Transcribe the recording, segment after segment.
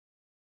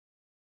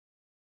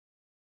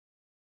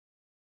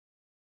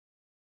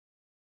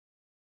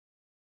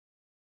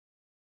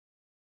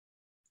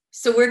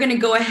So we're going to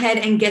go ahead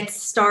and get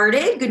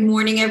started. Good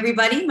morning,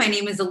 everybody. My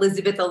name is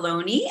Elizabeth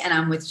Aloni, and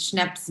I'm with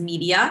Schneps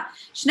Media.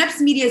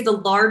 Schneps Media is the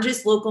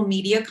largest local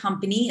media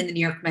company in the New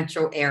York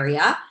metro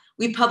area.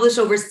 We publish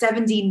over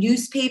 70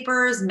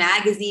 newspapers,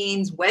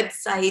 magazines,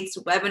 websites,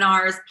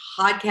 webinars,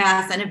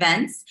 podcasts, and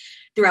events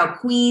throughout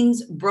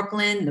Queens,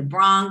 Brooklyn, the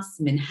Bronx,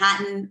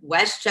 Manhattan,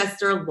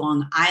 Westchester,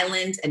 Long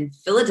Island, and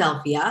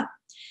Philadelphia.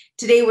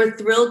 Today, we're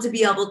thrilled to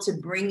be able to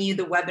bring you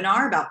the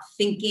webinar about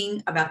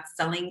thinking about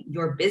selling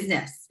your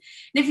business.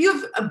 And if you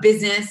have a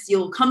business,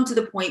 you'll come to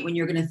the point when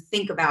you're going to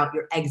think about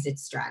your exit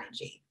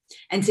strategy.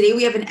 And today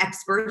we have an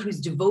expert who's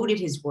devoted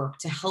his work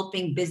to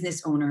helping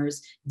business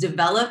owners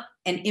develop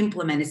and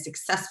implement a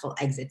successful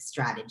exit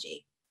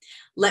strategy.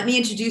 Let me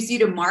introduce you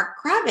to Mark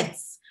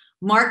Kravitz.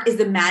 Mark is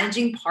the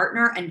managing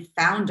partner and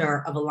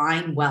founder of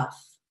Align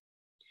Wealth.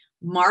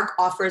 Mark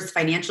offers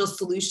financial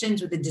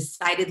solutions with a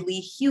decidedly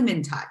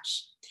human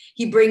touch.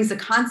 He brings a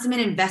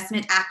consummate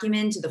investment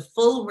acumen to the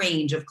full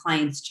range of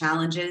clients'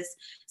 challenges,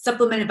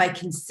 supplemented by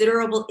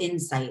considerable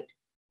insight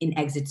in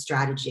exit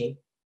strategy.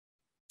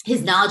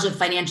 His knowledge of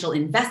financial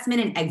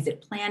investment and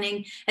exit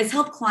planning has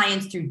helped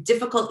clients through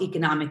difficult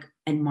economic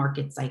and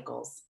market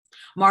cycles.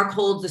 Mark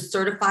holds a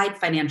certified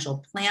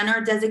financial planner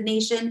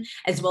designation,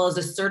 as well as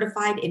a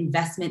certified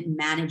investment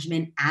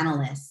management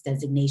analyst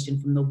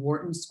designation from the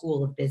Wharton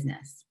School of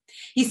Business.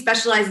 He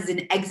specializes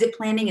in exit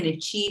planning and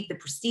achieved the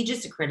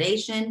prestigious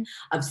accreditation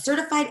of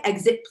Certified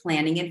Exit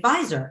Planning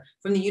Advisor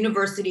from the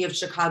University of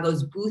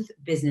Chicago's Booth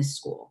Business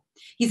School.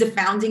 He's a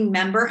founding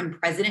member and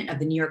president of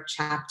the New York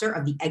chapter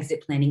of the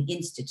Exit Planning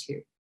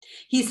Institute.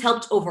 He's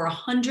helped over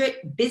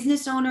 100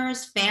 business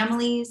owners,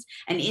 families,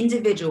 and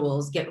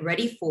individuals get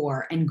ready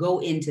for and go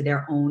into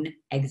their own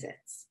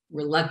exits.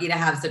 We're lucky to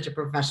have such a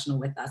professional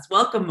with us.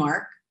 Welcome,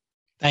 Mark.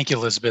 Thank you,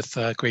 Elizabeth.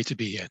 Great to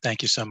be here.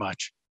 Thank you so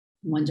much.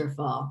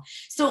 Wonderful.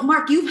 So,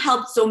 Mark, you've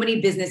helped so many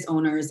business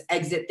owners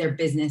exit their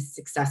business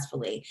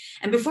successfully.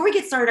 And before we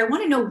get started, I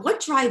want to know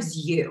what drives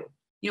you?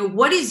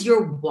 What is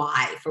your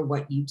why for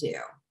what you do?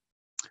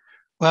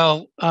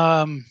 Well,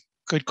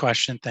 good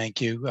question.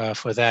 Thank you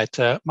for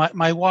that.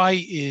 My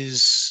why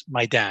is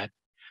my dad.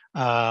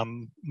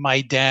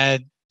 My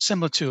dad,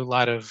 similar to a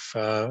lot of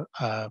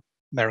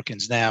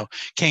Americans now,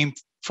 came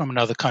from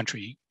another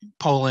country,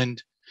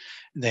 Poland,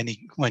 and then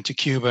he went to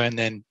Cuba, and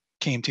then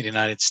came to the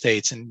United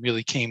States, and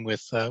really came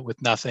with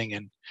nothing.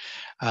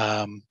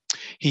 And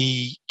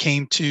he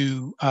came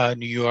to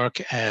New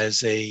York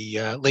as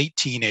a late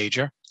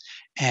teenager,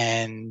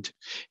 and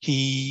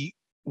he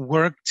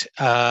worked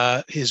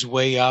his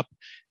way up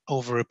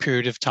over a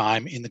period of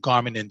time in the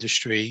garment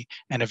industry,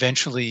 and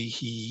eventually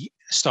he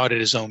started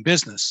his own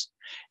business.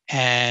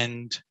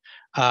 And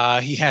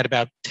he had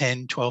about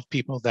 10, 12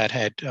 people that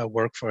had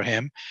worked for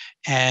him,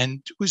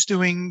 and was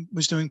doing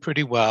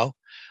pretty well.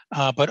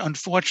 But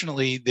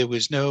unfortunately, there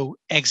was no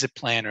exit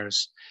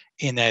planners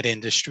in that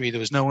industry. There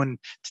was no one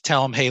to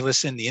tell him, hey,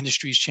 listen, the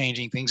industry is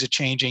changing, things are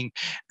changing,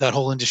 that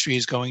whole industry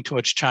is going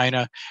towards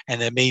China, and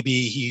that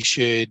maybe he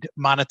should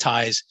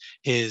monetize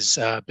his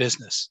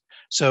business.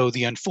 So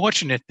the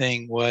unfortunate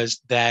thing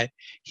was that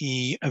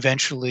he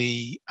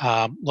eventually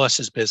lost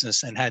his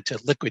business and had to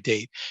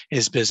liquidate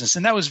his business.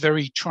 And that was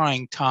very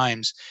trying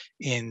times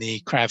in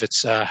the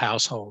Kravitz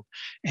household.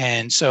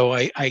 And so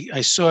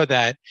I saw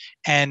that.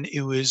 And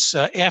it was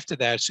soon after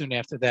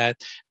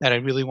that, that I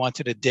really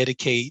wanted to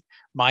dedicate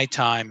my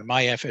time and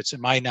my efforts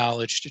and my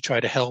knowledge to try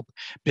to help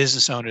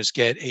business owners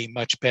get a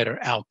much better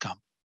outcome.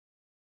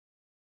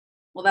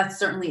 Well, that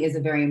certainly is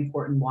a very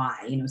important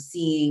why,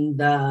 seeing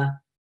the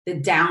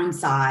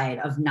downside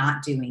of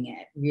not doing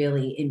it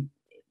really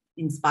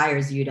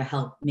inspires you to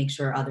help make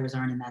sure others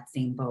aren't in that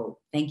same boat.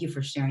 Thank you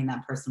for sharing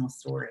that personal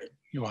story.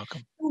 You're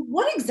welcome.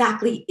 What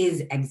exactly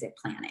is exit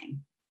planning?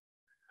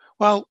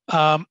 Well,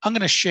 I'm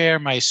going to share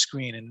my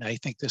screen, and I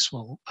think this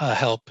will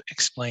help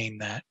explain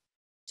that.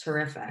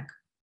 Terrific.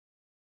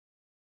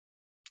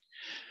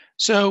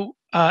 So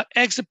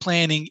exit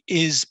planning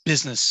is a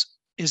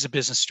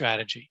business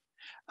strategy.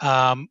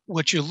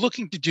 What you're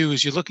looking to do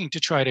is you're looking to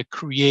try to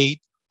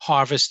create,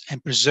 harvest,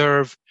 and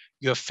preserve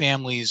your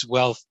family's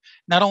wealth,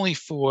 not only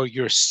for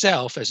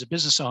yourself as a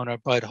business owner,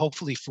 but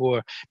hopefully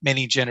for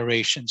many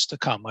generations to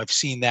come. I've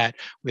seen that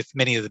with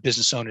many of the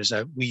business owners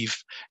that we've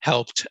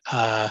helped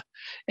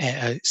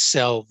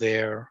sell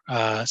their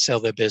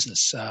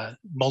business,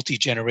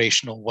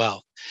 multi-generational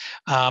wealth.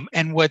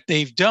 And what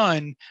they've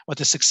done, what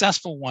the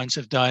successful ones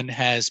have done,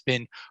 has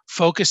been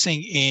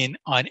focusing in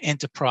on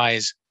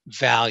enterprise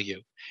value.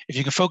 If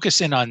you can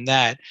focus in on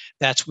that,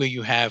 that's where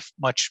you have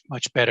much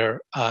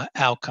better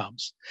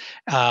outcomes.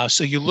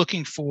 So you're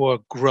looking for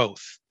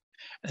growth,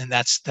 and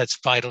that's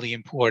vitally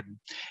important.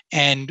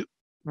 And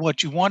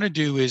what you want to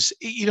do is,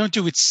 you don't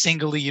do it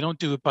singly, you don't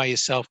do it by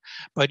yourself,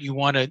 but you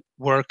want to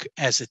work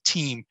as a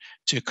team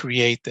to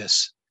create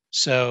this.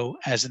 So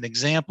as an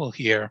example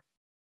here,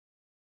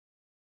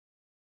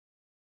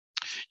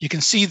 you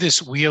can see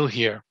this wheel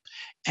here.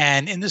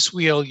 And in this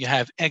wheel, you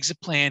have exit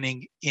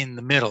planning in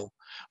the middle.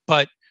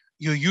 But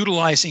you're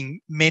utilizing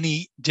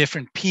many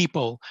different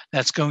people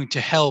that's going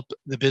to help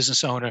the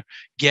business owner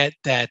get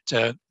that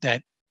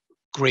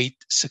great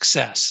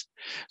success.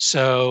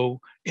 So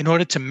in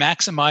order to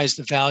maximize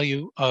the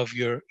value of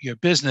your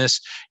business,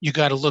 you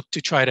got to look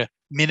to try to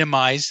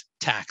minimize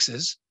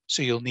taxes.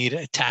 So you'll need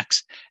a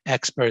tax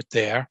expert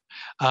there.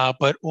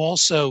 But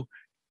also,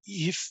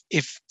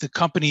 if the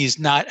company is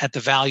not at the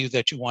value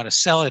that you want to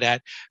sell it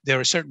at, there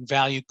are certain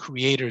value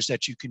creators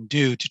that you can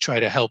do to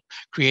try to help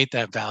create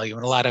that value.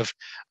 And a lot of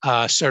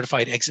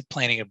certified exit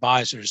planning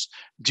advisors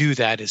do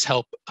that, is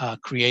help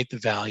create the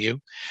value.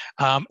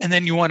 And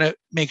then you want to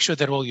make sure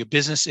that all your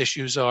business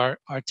issues are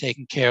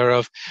taken care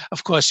of.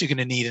 Of course, you're going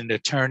to need an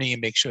attorney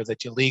and make sure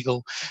that your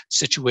legal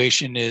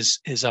situation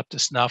is up to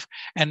snuff.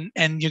 And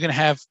you're going to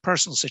have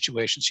personal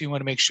situations. So you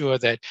want to make sure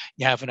that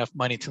you have enough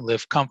money to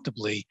live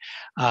comfortably,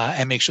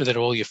 and make sure that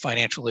all your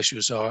financial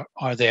issues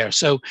are there.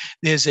 So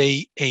there's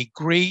a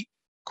great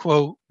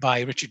quote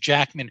by Richard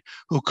Jackman,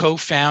 who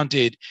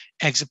co-founded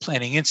Exit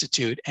Planning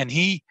Institute, and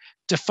he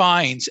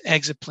defines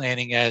exit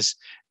planning as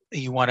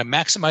you want to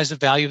maximize the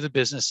value of the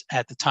business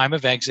at the time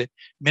of exit,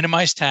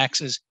 minimize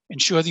taxes,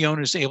 ensure the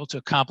owner is able to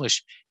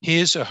accomplish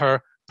his or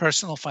her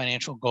personal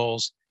financial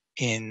goals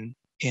in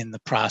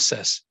the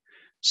process.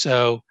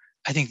 So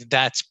I think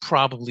that's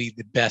probably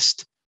the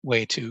best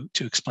way to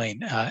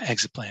explain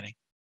exit planning.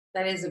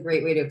 That is a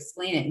great way to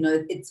explain it. You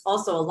know, it's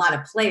also a lot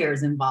of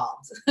players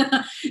involved.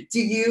 Do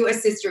you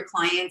assist your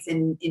clients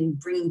in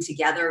bringing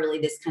together really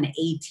this kind of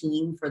A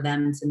team for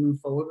them to move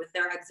forward with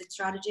their exit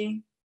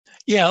strategy?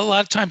 Yeah, a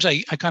lot of times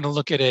I kind of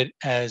look at it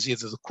as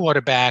either the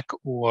quarterback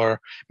or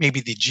maybe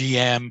the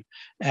GM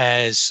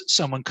as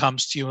someone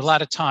comes to you. A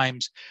lot of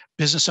times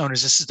business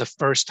owners, this is the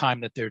first time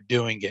that they're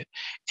doing it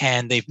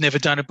and they've never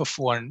done it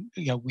before. And,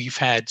 you know, we've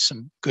had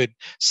some good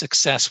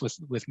success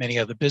with many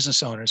other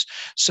business owners.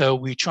 So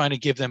we're trying to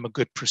give them a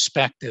good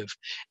perspective,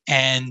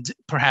 and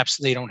perhaps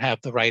they don't have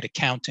the right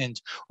accountant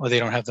or they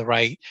don't have the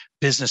right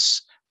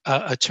business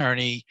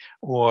attorney,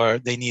 or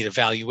they need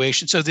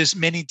evaluation. So there's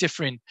many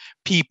different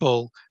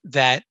people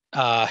that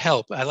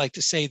help. I like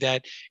to say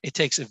that it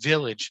takes a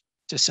village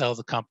to sell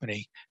the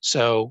company.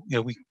 So, you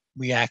know,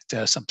 we act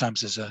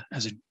sometimes as a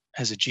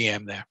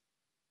GM there.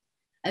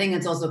 I think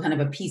it's also kind of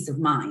a peace of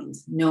mind,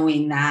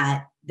 knowing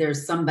that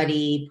there's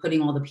somebody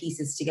putting all the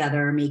pieces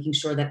together, making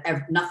sure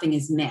that nothing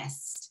is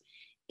missed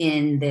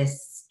in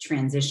this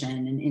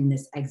transition and in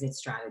this exit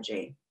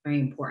strategy. Very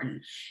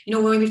important. You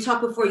know, when we've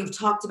talked before, you've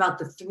talked about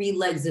the 3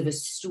 legs of a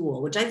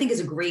stool, which I think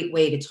is a great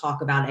way to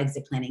talk about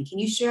exit planning. Can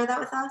you share that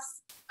with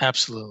us?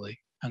 Absolutely.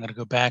 I'm going to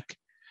go back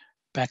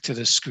to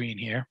the screen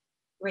here.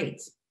 Great.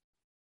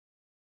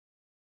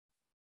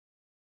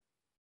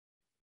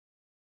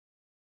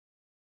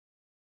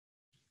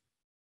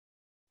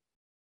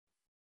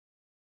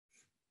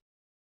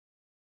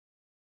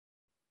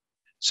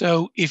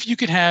 So if you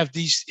can have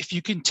these, if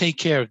you can take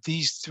care of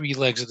these 3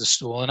 legs of the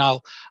stool, and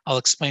I'll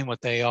explain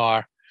what they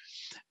are.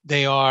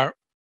 They are: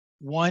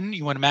 1,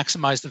 you want to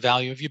maximize the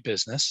value of your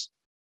business.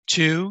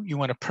 2, you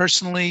want to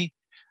personally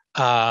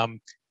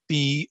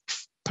be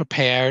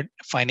prepared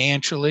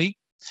financially.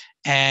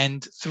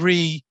 And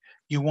 3,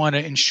 you want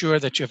to ensure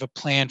that you have a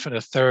plan for the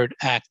 3rd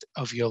act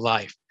of your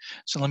life.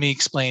 So let me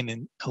explain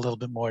in a little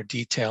bit more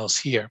details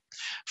here.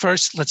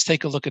 First, let's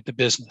take a look at the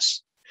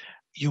business.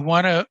 You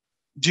want to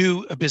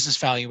do a business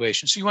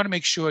valuation. So you want to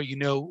make sure you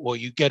know, or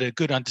you get a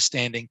good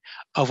understanding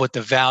of what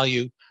the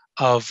value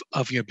of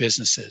your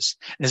business is.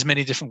 There's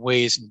many different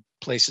ways and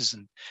places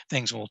and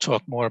things, and we'll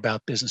talk more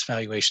about business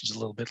valuations a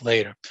little bit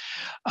later.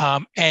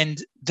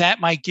 And that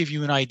might give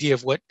you an idea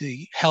of what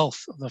the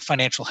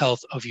financial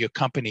health of your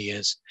company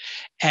is.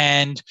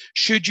 And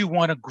should you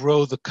want to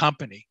grow the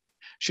company,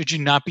 should you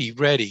not be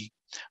ready,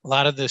 a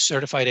lot of the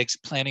certified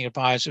exit planning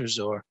advisors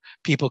or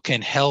people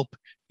can help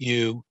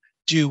you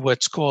do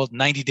what's called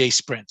 90-day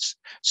sprints.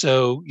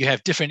 So you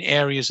have different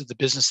areas of the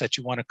business that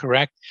you want to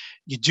correct.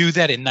 You do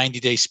that in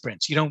 90-day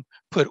sprints. You don't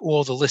put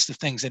all the list of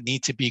things that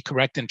need to be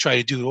corrected and try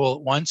to do it all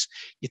at once.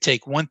 You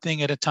take one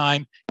thing at a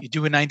time. You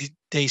do a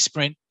 90-day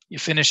sprint. You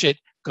finish it,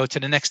 go to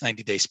the next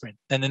 90-day sprint,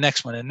 then the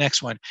next one, and the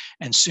next one.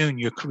 And soon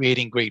you're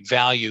creating great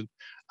value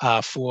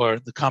for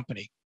the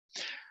company.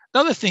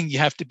 Another thing you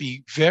have to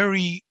be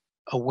very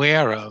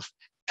aware of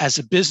as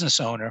a business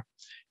owner,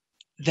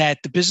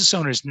 that the business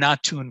owner is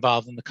not too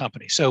involved in the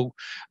company. So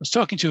I was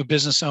talking to a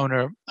business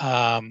owner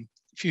a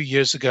few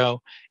years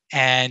ago,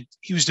 and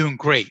he was doing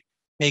great,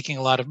 making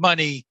a lot of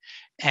money,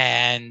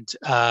 and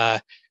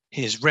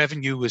his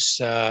revenue was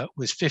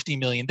 $50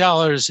 million,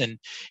 and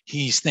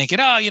he's thinking,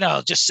 oh, you know,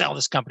 I'll just sell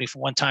this company for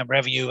one-time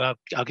revenue.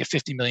 I'll get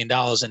 $50 million.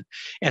 And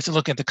after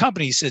looking at the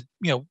company, he said,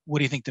 you know, what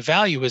do you think the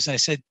value is? And I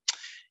said,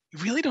 you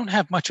really don't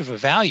have much of a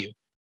value.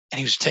 And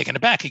he was taken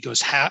aback. He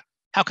goes, how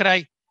could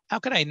I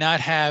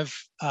not have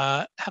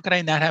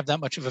that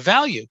much of a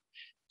value?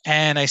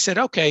 And I said,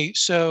 okay,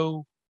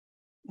 so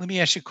let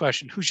me ask you a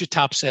question. Who's your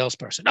top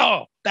salesperson?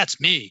 Oh,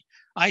 that's me.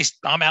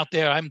 I'm out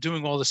there. I'm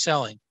doing all the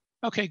selling.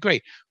 Okay,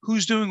 great.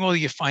 Who's doing all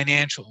your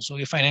financials, all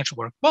your financial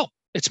work? Well,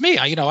 it's me.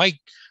 I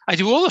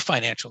do all the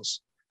financials.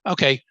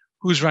 Okay.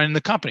 Who's running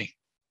the company?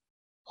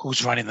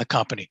 Who's running the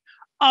company?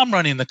 I'm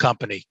running the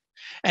company.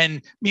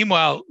 And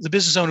meanwhile, the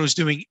business owner was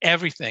doing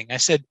everything. I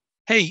said,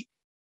 hey,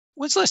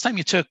 when's the last time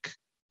you took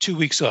 2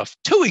 weeks off?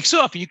 2 weeks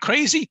off? Are you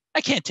crazy?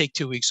 I can't take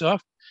 2 weeks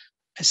off.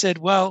 I said,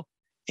 well,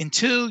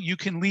 until you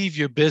can leave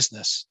your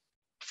business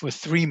for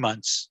 3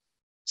 months,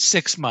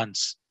 6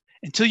 months,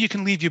 until you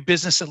can leave your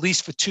business at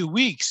least for 2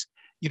 weeks,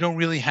 you don't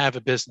really have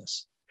a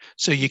business.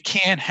 So you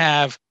can't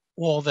have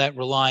all that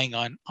relying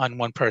on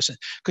one person.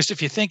 Because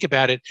if you think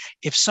about it,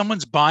 if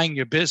someone's buying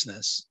your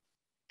business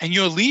and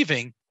you're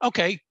leaving,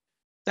 okay,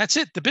 that's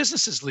it. The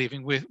business is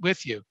leaving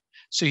with you.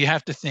 So you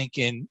have to think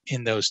in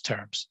those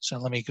terms. So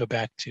let me go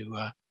back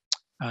to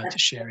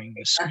sharing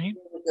the screen.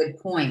 That's a good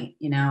point.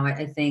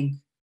 I think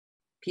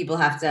people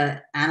have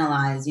to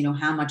analyze,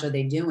 how much are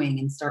they doing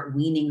and start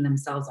weaning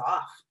themselves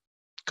off.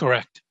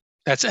 Correct.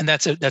 That's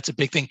a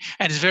big thing.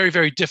 And it's very,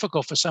 very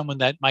difficult for someone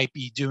that might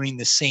be doing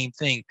the same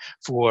thing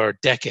for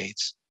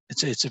decades.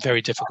 It's a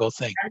very difficult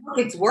thing.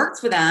 It's worked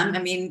for them. I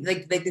mean,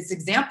 like this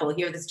example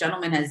here, this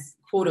gentleman has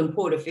quote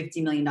unquote a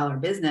 $50 million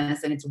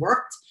business and it's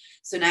worked.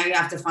 So now you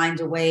have to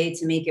find a way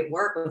to make it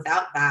work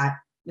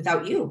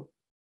without you.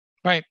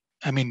 Right.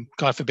 I mean,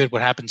 God forbid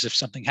what happens if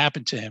something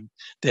happened to him.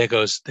 There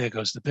goes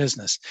the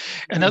business.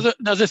 Mm-hmm.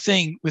 Another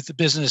thing with the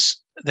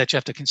business that you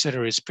have to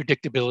consider is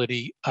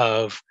predictability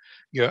of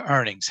your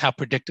earnings. How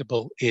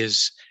predictable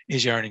is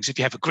your earnings? If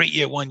you have a great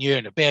year one year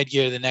and a bad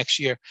year the next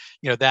year,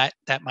 that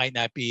might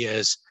not be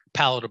as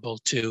palatable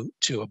to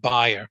a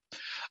buyer.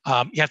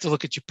 You have to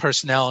look at your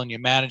personnel and your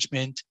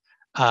management.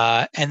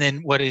 And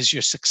then what is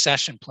your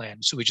succession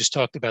plan? So we just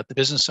talked about the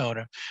business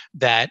owner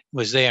that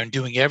was there and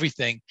doing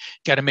everything.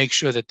 Got to make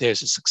sure that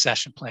there's a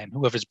succession plan.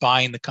 Whoever's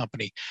buying the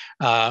company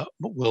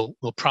will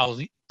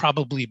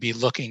probably be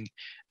looking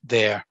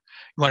there.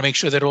 You want to make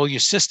sure that all your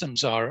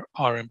systems are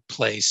in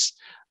place.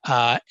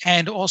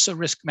 And also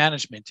risk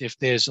management. If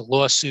there's a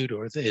lawsuit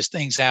or there's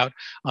things out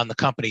on the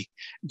company,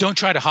 don't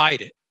try to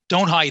hide it.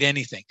 Don't hide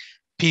anything.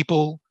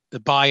 People, the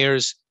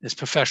buyers, there's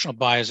professional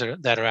buyers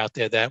that are out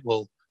there that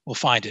will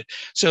find it.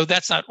 So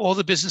that's not all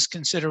the business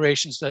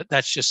considerations.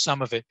 That's just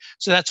some of it.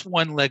 So that's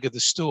one leg of the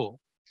stool.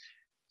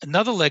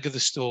 Another leg of the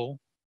stool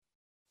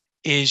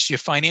is your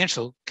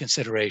financial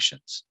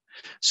considerations.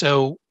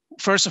 So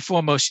first and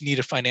foremost, you need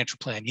a financial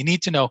plan. You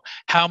need to know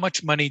how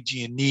much money do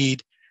you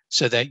need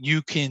so that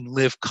you can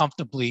live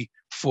comfortably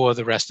for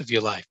the rest of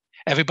your life.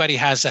 Everybody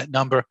has that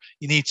number.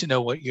 You need to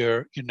know what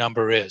your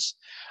number is.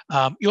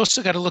 You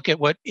also got to look at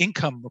what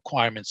income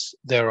requirements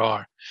there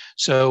are.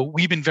 So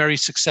we've been very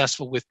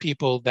successful with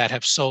people that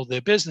have sold their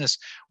business.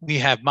 We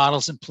have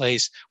models in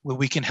place where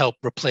we can help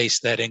replace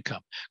that income.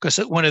 Because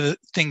one of the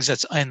things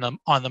that's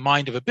on the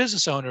mind of a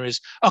business owner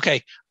is,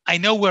 okay, I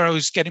know where I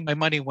was getting my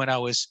money when I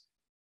was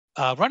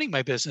running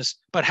my business,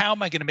 but how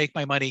am I going to make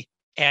my money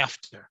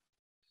after?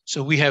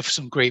 So we have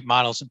some great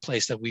models in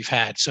place that we've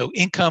had. So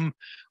income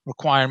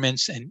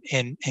requirements and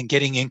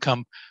getting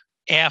income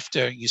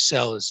after you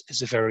sell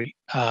is a very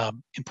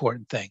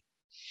important thing.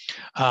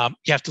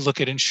 You have to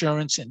look at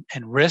insurance and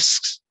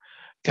risks.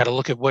 Got to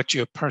look at what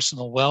your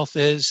personal wealth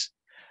is.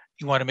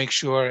 You want to make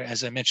sure,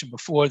 as I mentioned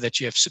before, that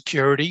you have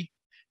security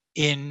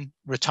in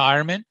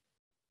retirement.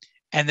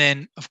 And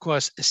then, of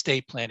course,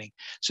 estate planning.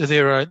 So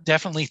there are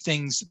definitely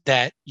things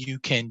that you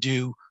can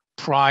do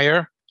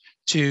prior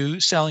to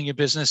selling your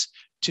business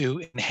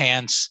to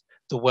enhance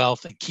the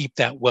wealth and keep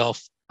that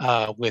wealth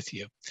with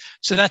you.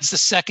 So that's the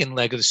second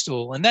leg of the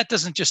stool. And that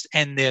doesn't just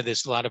end there.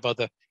 There's a lot of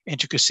other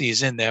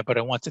intricacies in there, but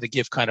I wanted to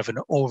give kind of an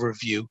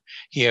overview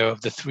here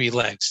of the three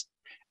legs.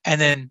 And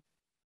then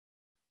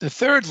the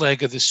third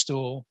leg of the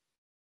stool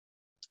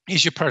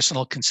is your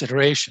personal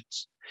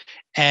considerations.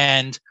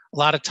 And a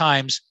lot of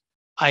times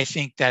I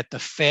think that the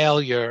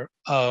failure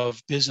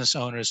of business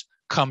owners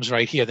comes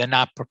right here. They're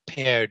not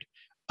prepared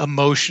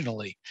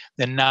emotionally.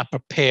 They're not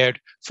prepared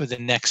for the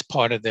next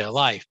part of their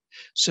life.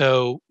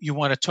 So you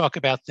want to talk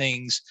about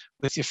things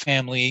with your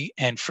family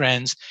and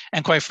friends.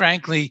 And quite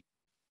frankly,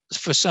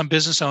 for some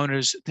business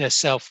owners, their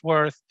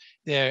self-worth,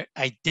 their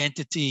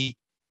identity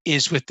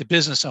is with the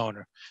business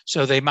owner.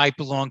 So they might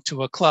belong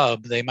to a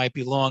club, they might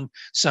belong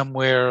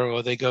somewhere,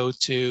 or they go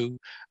to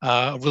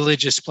a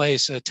religious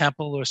place, a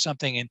temple or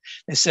something, and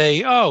they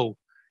say, oh,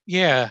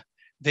 yeah,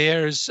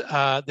 there's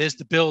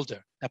the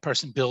builder. That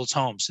person builds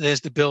homes. So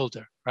there's the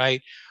builder,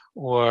 right?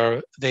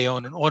 Or they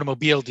own an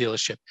automobile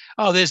dealership.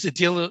 Oh, there's the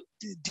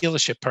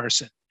dealership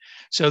person.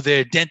 So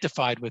they're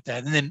identified with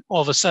that. And then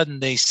all of a sudden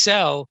they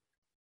sell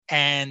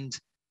and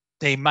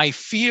they might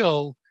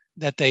feel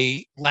that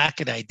they lack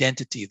an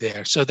identity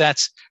there. So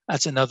that's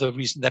another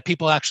reason that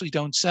people actually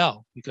don't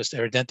sell, because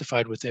they're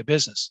identified with their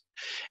business.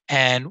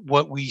 And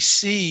what we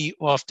see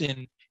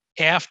often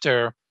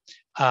after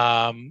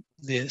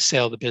the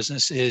sale of the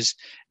business is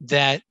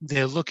that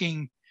they're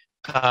looking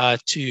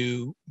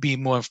to be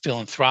more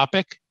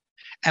philanthropic.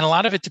 And a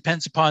lot of it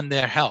depends upon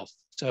their health.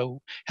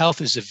 So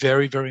health is a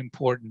very, very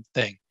important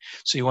thing.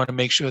 So you want to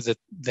make sure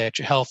that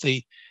you're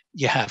healthy,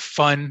 you have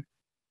fun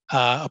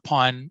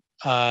upon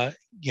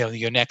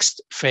your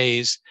next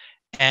phase,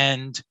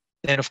 and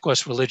then of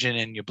course religion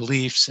and your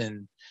beliefs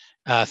and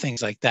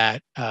things like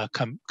that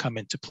come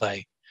into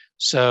play.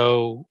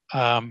 So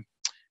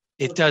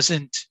it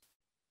doesn't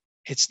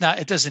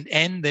it doesn't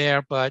end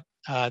there, but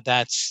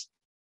that's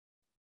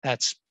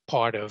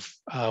part of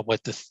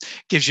what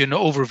gives you an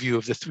overview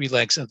of the three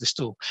legs of the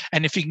stool.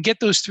 And if you can get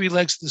those three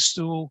legs of the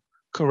stool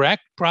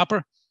correct,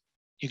 proper,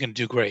 you're going to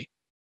do great.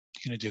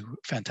 You're going to do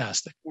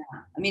fantastic. Yeah.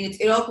 I mean,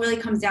 it all really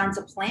comes down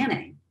to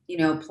planning,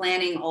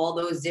 planning all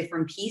those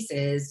different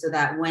pieces so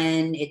that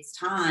when it's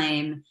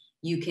time,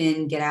 you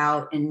can get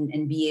out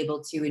and be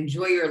able to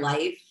enjoy your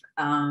life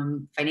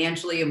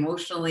financially,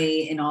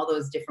 emotionally, in all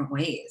those different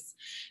ways.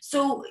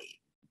 So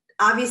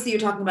obviously you're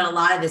talking about a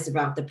lot of this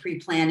about the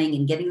pre-planning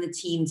and getting the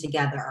team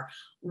together.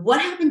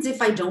 What happens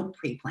if I don't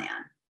pre-plan?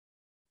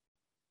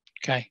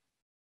 Okay.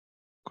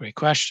 Great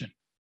question.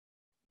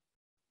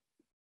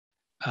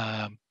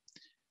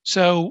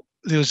 So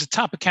there was a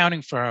top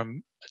accounting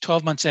firm,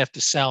 12 months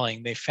after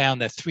selling, they found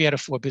that 3 out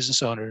of 4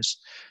 business owners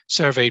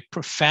surveyed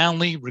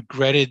profoundly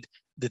regretted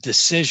the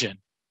decision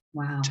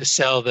to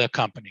sell their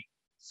company,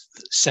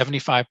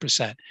 75%.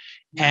 Wow.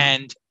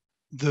 And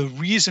the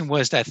reason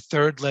was that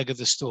third leg of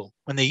the stool.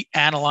 When they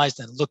analyzed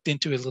and looked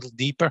into it a little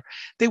deeper,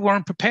 they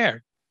weren't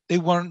prepared. They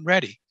weren't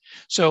ready.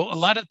 So a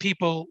lot of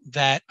people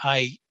that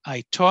I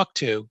talk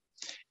to,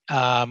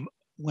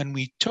 when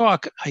we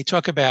talk, I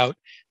talk about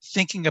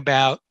thinking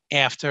about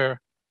after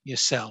you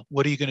sell.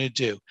 What are you going to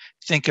do?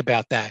 Think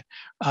about that.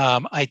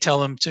 I tell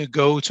them to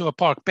go to a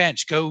park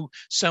bench, go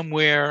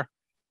somewhere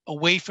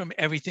away from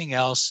everything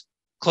else,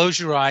 close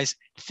your eyes,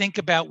 think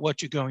about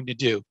what you're going to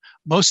do.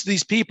 Most of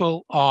these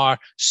people are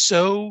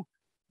so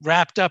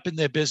wrapped up in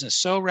their business,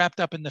 so wrapped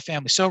up in the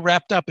family, so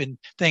wrapped up in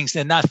things,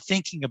 they're not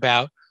thinking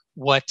about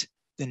what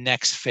the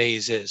next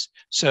phase is.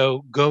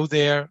 So go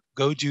there,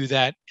 go do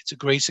that. It's a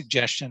great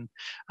suggestion.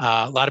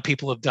 A lot of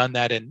people have done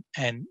that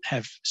and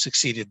have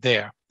succeeded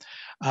there.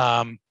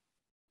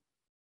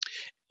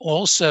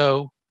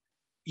 Also,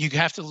 you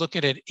have to look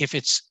at it if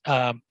it's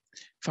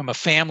from a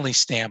family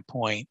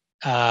standpoint.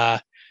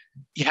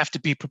 You have to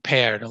be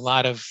prepared. A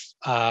lot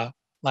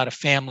of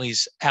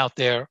families out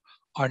there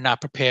are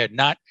not prepared,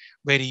 not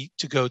ready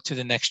to go to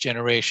the next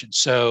generation.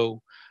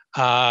 So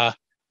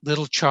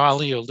little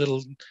Charlie or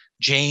little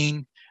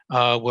Jane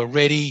were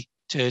ready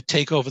to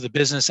take over the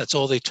business. That's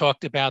all they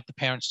talked about. The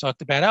parents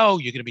talked about, oh,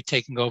 you're going to be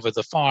taking over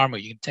the farm, or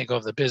you can take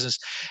over the business.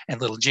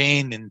 And little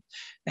Jane, and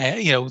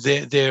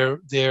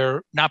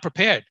they're not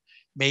prepared.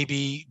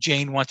 Maybe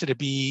Jane wanted to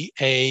be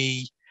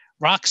a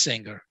rock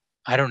singer.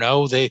 I don't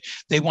know. They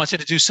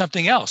wanted to do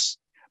something else,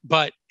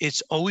 but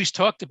it's always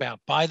talked about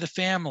by the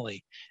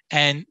family.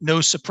 And no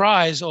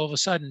surprise, all of a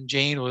sudden,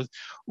 Jane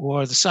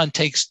or the son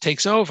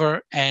takes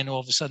over, and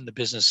all of a sudden the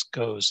business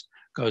goes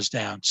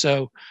down.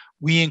 So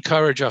we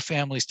encourage our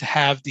families to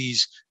have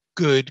these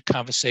good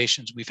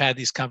conversations. We've had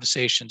these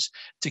conversations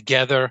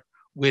together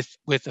with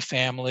the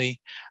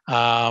family,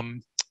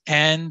 and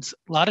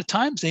a lot of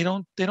times they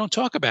don't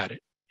talk about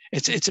it.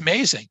 It's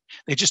amazing.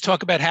 They just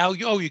talk about how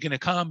you're going to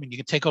come and you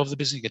can take over the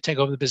business. You can take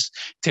over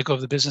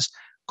the business.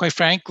 Quite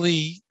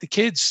frankly, the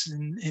kids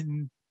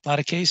in a lot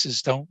of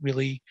cases don't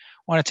really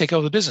want to take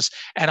over the business.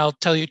 And I'll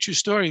tell you a true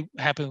story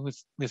happened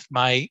with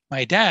my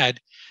dad.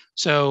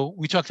 So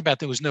we talked about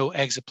there was no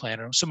exit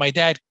plan. So my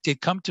dad did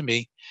come to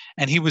me,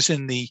 and he was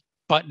in the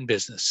button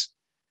business.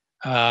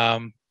 He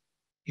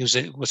was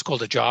what's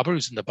called a jobber. He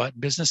was in the button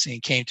business, and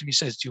he came to me and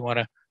says, "Do you want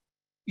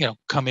to,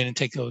 come in and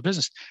take over the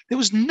business?" There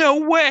was no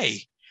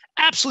way,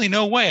 absolutely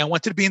no way. I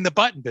wanted to be in the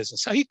button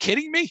business. Are you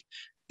kidding me?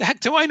 The heck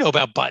do I know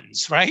about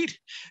buttons, right?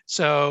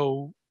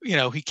 So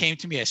he came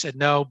to me. I said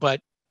no,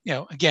 but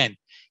again,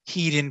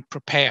 he didn't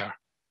prepare.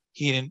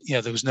 He didn't.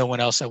 There was no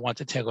one else that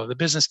wanted to take over the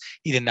business.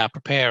 He did not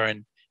prepare,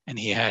 and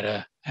he had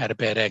a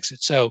bad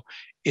exit. So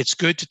it's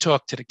good to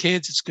talk to the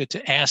kids. It's good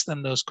to ask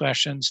them those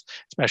questions,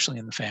 especially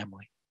in the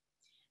family.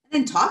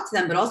 And talk to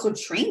them, but also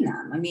train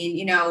them. I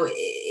mean,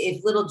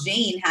 if little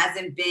Jane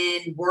hasn't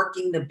been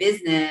working the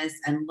business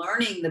and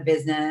learning the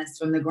business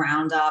from the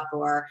ground up,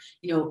 or,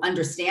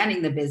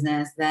 understanding the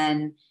business,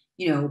 then,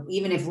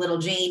 even if little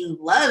Jane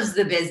loves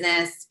the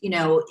business,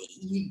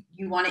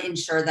 you want to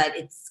ensure that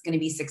it's going to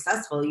be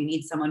successful. You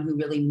need someone who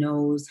really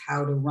knows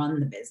how to run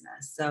the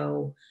business.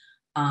 So,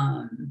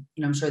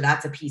 I'm sure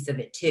that's a piece of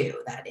it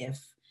too, that if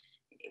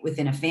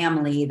within a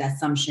family, the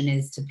assumption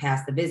is to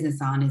pass the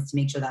business on is to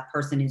make sure that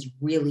person is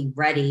really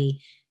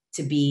ready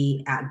to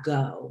be at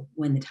go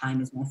when the time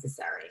is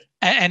necessary.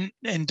 And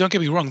don't get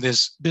me wrong,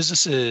 there's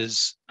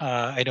businesses,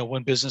 I know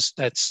one business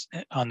that's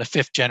on the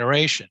 5th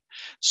generation.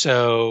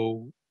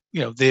 So,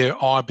 there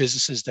are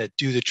businesses that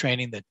do the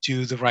training, that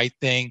do the right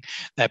thing,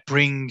 that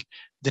bring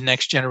the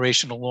next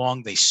generation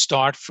along. They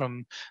start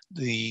from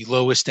the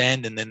lowest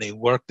end and then they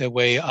work their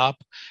way up,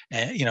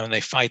 and and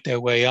they fight their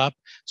way up.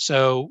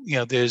 So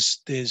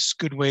there's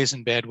good ways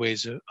and bad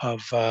ways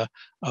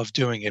of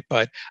doing it.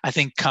 But I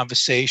think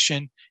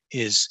conversation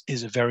is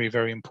a very,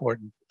 very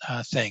important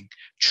thing.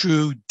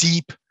 True,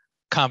 deep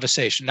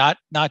conversation, not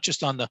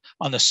just on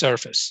the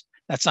surface.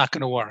 That's not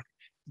going to work.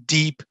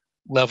 Deep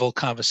level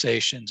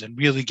conversations and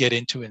really get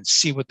into it and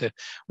see what the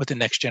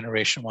next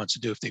generation wants to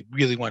do if they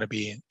really want to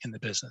be in the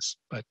business.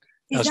 But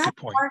that was a good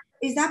point.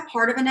 Is that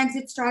part of an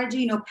exit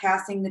strategy,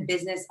 passing the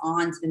business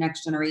on to the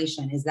next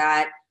generation? Is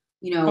that,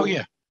 Oh,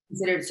 yeah.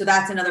 considered? So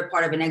that's another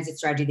part of an exit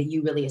strategy that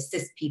you really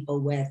assist people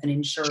with and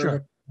ensure Sure.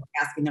 that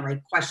they're asking the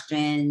right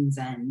questions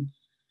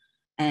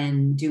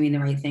and doing the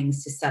right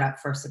things to set up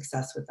for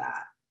success with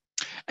that.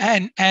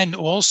 And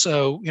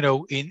also,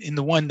 in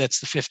the one that's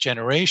the fifth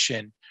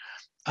generation,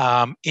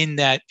 in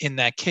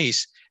that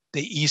case,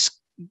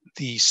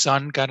 the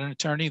son got an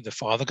attorney, the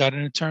father got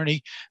an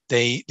attorney.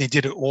 They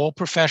did it all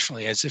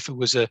professionally, as if it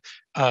was a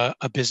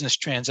business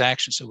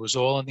transaction. So it was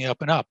all on the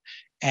up and up.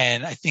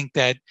 And I think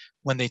that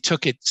when they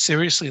took it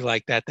seriously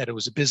like that it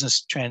was a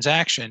business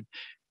transaction,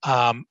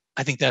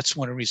 I think that's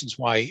one of the reasons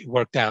why it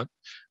worked out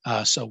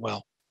so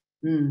well.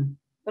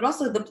 But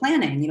also the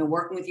planning,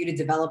 working with you to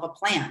develop a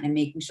plan and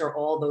making sure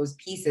all those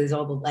pieces,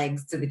 all the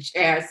legs to the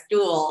chair,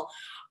 stool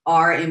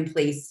are in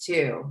place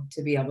too,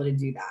 to be able to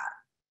do that.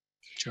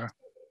 Sure.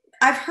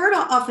 I've heard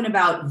often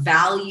about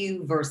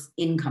value versus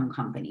income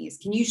companies.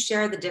 Can you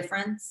share the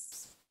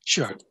difference?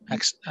 Sure.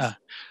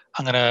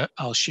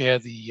 I'll share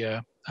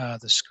the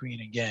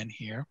screen again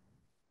here.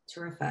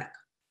 Terrific.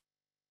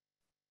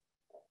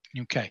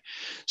 Okay.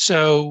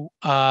 So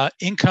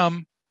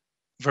income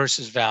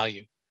versus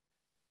value.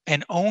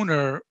 An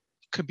owner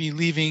could be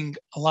leaving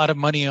a lot of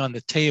money on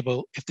the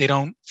table if they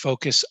don't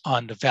focus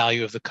on the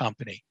value of the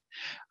company,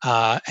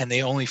 and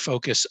they only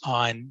focus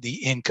on the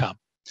income.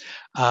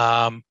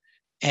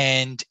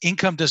 And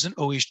income doesn't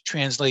always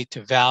translate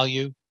to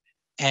value.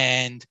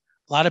 And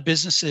a lot of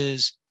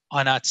businesses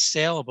are not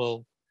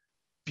saleable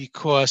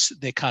because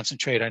they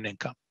concentrate on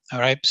income. All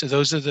right. So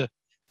those are the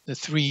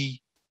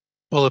three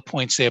bullet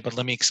points there, but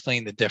let me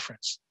explain the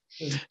difference.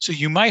 So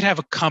you might have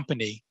a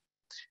company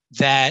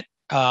that,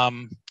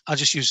 I'll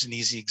just use an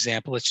easy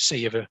example. Let's just say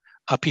you have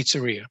a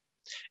pizzeria,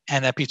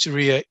 and that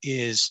pizzeria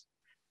is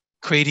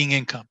creating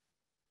income,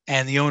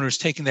 and the owner is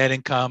taking that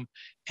income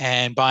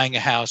and buying a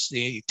house,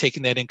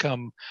 taking that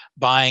income,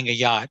 buying a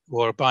yacht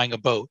or buying a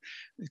boat,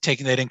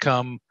 taking that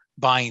income,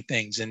 buying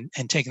things, and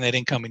taking that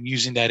income and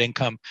using that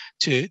income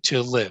to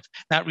live.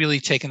 Not really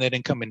taking that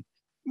income and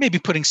maybe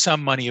putting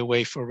some money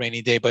away for a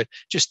rainy day, but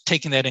just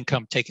taking that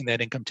income,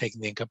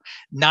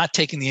 not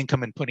taking the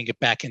income and putting it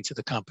back into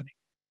the company.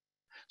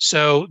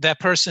 So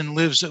that person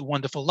lives a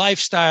wonderful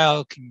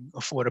lifestyle, can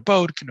afford a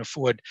boat, can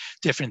afford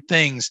different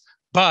things,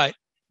 but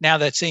now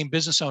that same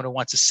business owner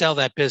wants to sell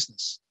that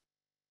business.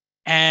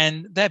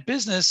 And that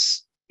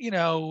business,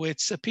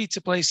 it's a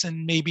pizza place,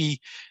 and maybe,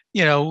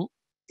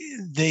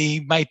 they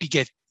might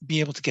be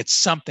able to get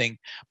something,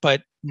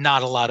 but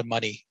not a lot of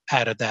money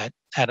out of that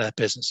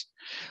business.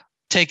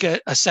 Take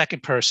a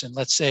second person.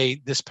 Let's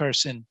say this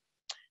person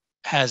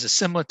has a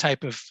similar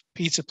type of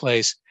pizza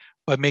place,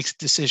 but makes a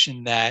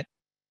decision that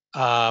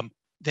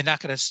they're not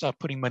going to start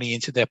putting money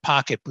into their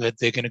pocket, but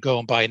they're going to go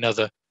and buy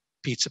another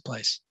pizza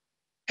place,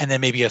 and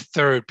then maybe a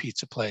third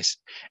pizza place,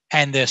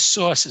 and their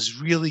sauce is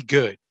really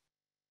good.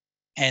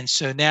 And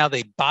so now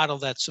they bottle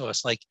that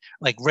sauce, like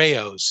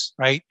Rayo's,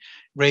 right?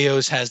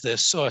 Rayo's has their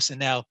sauce, and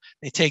now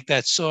they take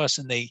that sauce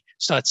and they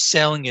start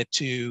selling it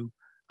to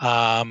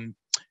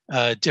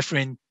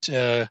different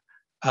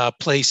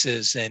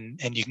places, and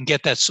you can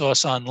get that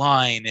sauce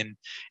online,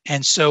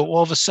 and so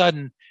all of a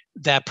sudden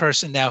that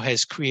person now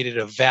has created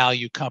a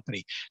value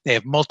company. They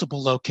have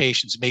multiple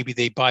locations. Maybe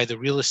they buy the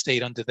real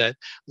estate under that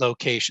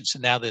location. So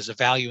now there's a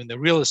value in the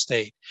real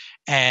estate,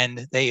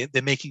 and they're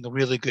making a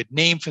really good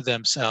name for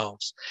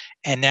themselves.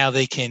 And now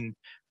they can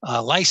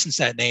license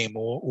that name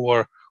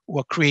or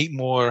create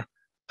more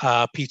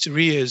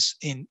pizzerias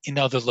in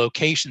other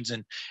locations,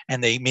 and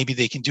maybe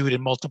they can do it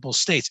in multiple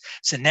states.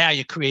 So now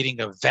you're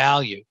creating a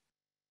value,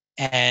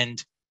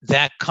 and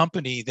that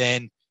company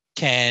then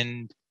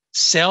can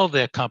sell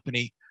their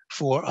company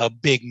for a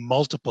big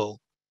multiple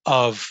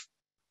of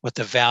what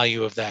the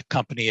value of that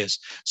company is.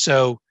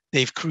 So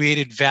they've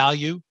created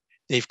value,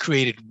 they've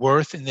created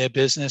worth in their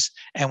business,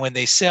 and when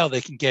they sell, they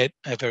can get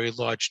a very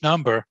large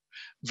number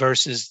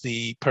versus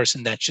the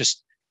person that's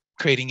just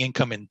creating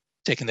income and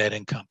taking that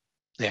income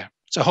there.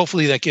 So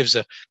hopefully that gives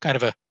a kind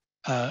of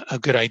a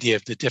good idea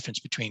of the difference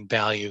between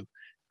value,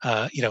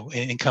 an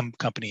income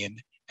company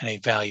and a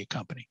value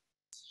company.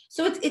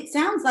 So it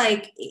sounds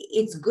like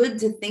it's good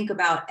to think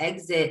about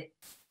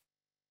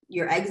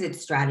your exit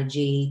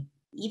strategy,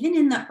 even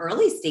in the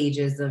early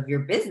stages of your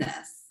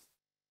business.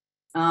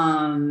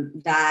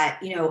 That,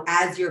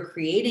 as you're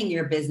creating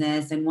your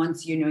business, and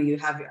once you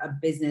have a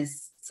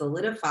business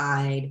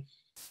solidified,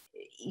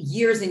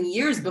 years and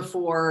years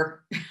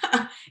before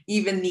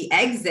even the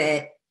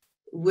exit,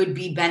 would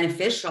be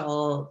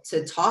beneficial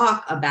to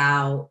talk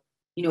about,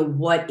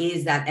 what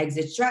is that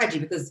exit strategy?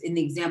 Because in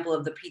the example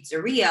of the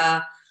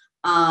pizzeria,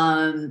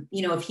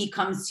 if he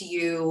comes to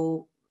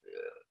you,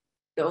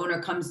 the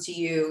owner comes to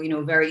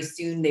you, very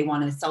soon they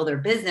want to sell their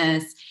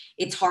business,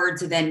 it's hard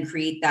to then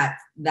create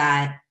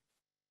that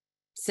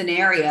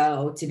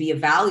scenario to be a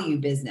value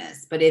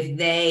business. But if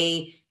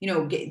they,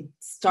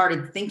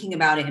 started thinking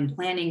about it and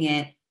planning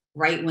it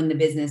right when the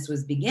business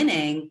was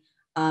beginning,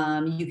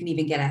 you can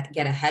even get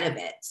ahead of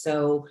it.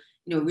 So,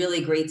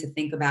 really great to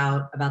think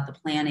about the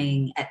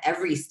planning at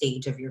every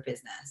stage of your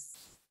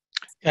business.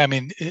 Yeah, I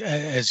mean,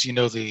 as you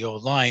know, the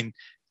old line,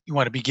 you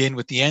want to begin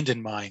with the end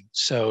in mind.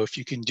 So if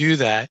you can do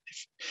that,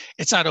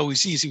 it's not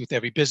always easy with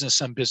every business.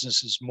 Some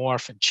businesses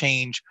morph and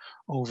change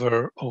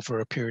over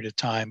a period of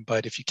time.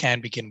 But if you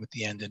can begin with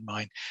the end in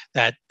mind,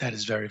 that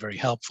is very, very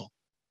helpful.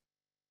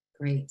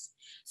 Great.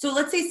 So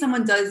let's say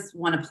someone does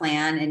want to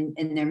plan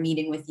and they're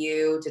meeting with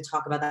you to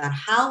talk about that.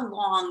 How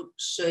long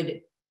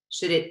should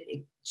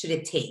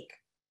it take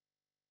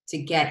to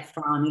get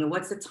from,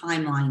 what's the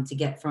timeline to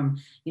get from,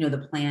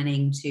 the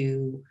planning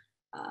to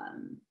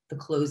the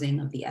closing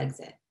of the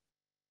exit?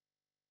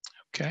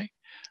 Okay,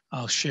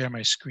 I'll share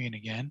my screen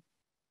again.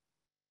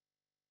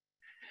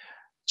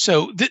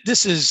 So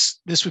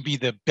this would be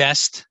the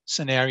best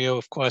scenario.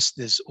 Of course,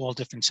 there's all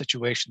different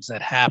situations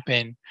that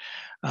happen.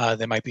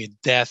 There might be a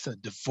death, a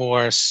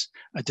divorce,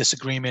 a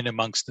disagreement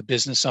amongst the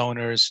business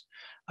owners.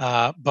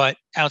 But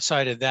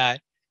outside of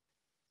that,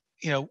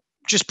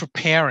 just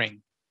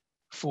preparing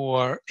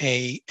for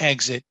a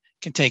exit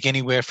can take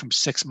anywhere from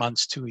 6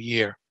 months to a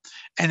year.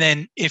 And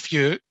then if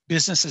your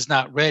business is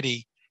not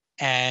ready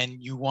and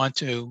you want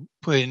to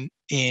put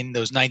in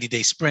those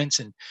 90-day sprints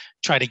and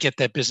try to get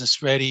that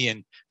business ready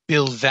and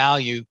build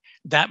value,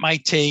 that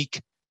might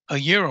take a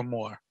year or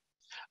more.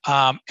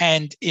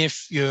 And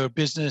if your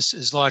business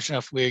is large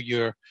enough where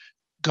you're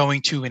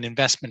going to an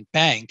investment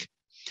bank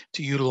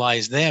to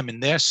utilize them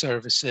and their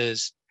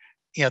services,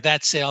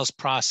 that sales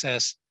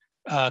process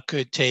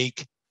could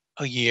take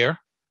a year.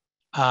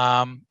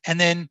 And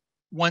then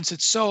once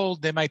it's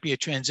sold, there might be a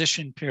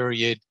transition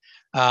period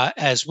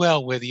as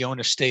well where the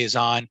owner stays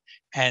on,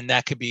 and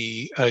that could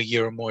be a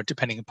year or more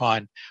depending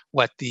upon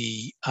what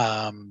the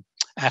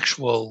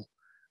actual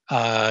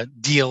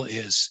deal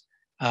is.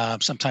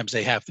 Sometimes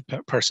they have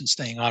the person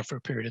staying on for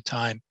a period of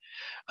time.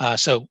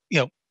 So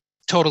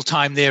total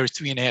time there is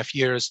 3.5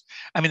 years.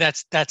 I mean,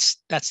 that's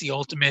the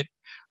ultimate.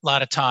 A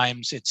lot of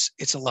times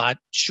it's a lot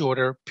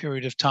shorter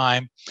period of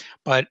time,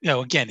 but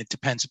again, it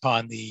depends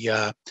upon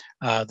the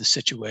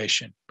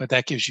situation. But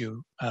that gives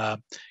you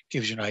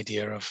an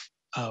idea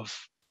of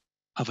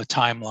a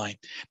timeline.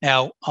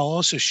 Now, I'll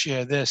also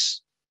share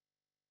this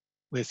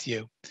with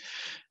you.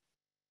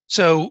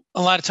 So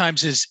a lot of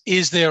times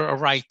is there a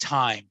right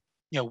time?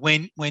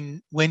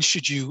 When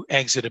should you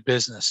exit a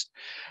business?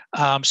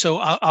 So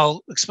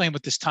I'll explain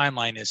what this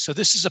timeline is. So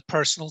this is a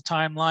personal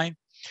timeline.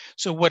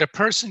 So what a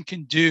person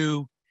can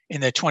do in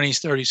their 20s,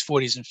 30s,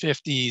 40s, and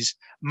 50s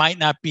might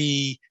not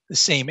be the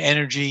same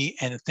energy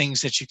and the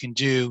things that you can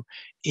do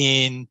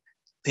in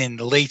the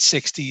late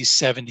 60s,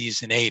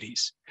 70s, and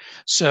 80s.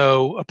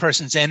 So a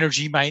person's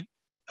energy might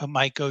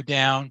go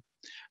down.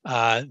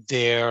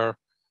 Their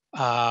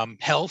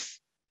health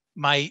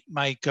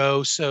might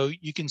go. So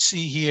you can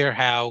see here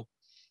how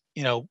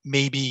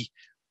maybe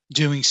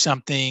doing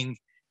something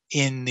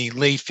in the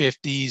late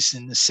 50s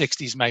and the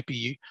 60s might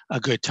be a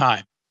good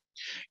time.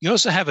 You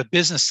also have a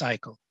business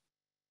cycle,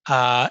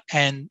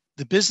 and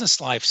the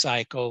business life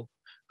cycle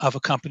of a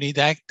company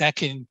that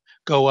can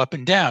go up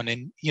and down.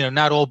 And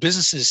not all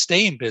businesses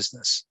stay in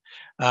business.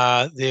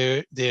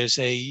 There was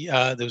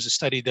a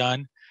study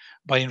done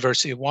by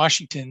University of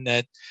Washington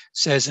that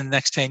says in the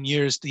next 10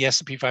 years, the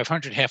S&P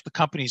 500, half the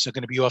companies are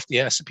going to be off the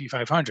S&P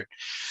 500.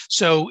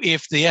 So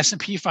if the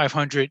S&P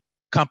 500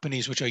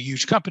 companies, which are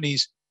huge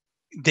companies,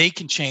 they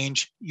can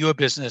change, your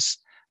business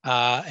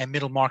and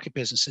middle market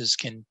businesses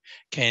can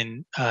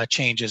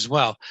change as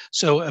well.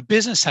 So a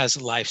business has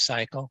a life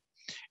cycle,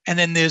 and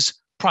then there's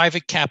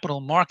private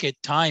capital market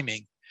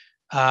timing.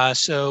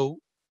 So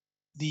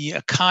the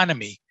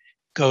economy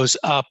goes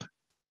up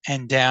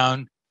and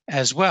down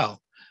as well.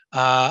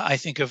 I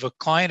think of a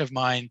client of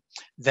mine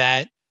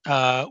that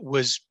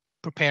was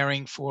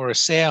preparing for a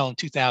sale in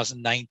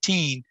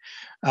 2019,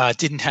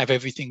 didn't have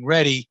everything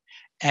ready,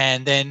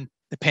 and then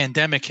the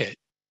pandemic hit,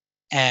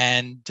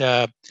 and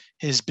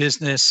his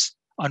business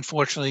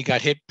unfortunately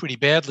got hit pretty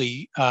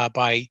badly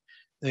by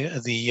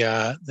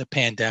the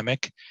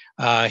pandemic.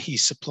 He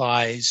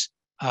supplies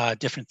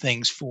different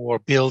things for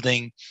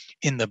building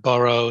in the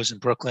boroughs in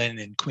Brooklyn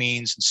and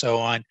Queens and so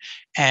on.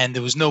 And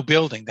there was no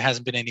building. There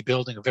hasn't been any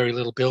building, or very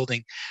little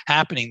building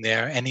happening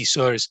there. And he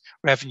saw his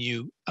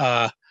revenue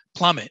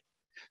plummet.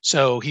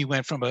 So he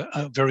went from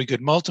a very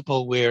good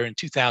multiple, where in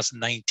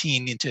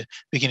 2019 into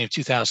beginning of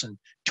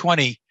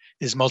 2020,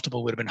 his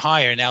multiple would have been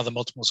higher. Now the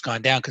multiple's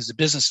gone down because the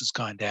business has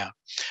gone down.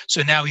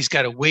 So now he's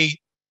got to wait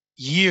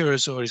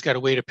years, or he's got to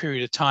wait a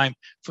period of time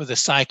for the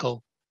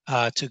cycle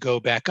to go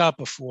back up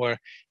before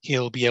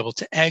he'll be able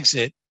to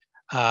exit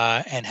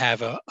and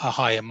have a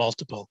higher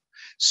multiple.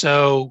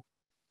 So,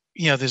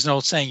 there's an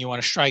old saying, you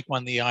want to strike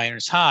when the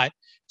iron's hot.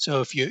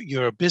 So if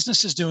your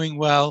business is doing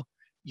well,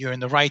 you're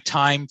in the right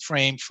time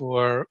frame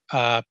for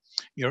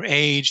your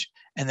age,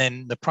 and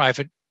then the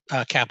private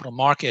capital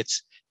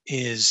markets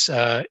is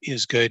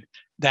good,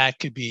 that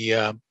could be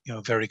a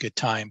very good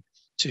time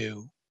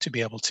to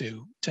be able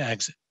to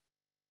exit.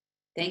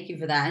 Thank you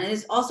for that. And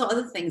there's also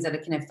other things that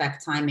it can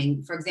affect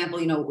timing. For example,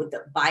 with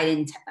the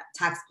Biden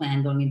tax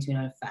plan going into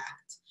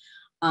effect,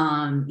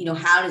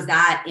 how does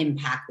that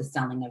impact the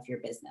selling of your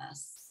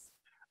business?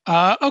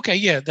 Okay,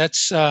 yeah,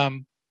 that's a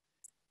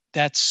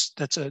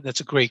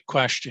great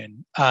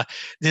question.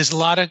 There's a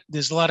lot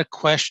of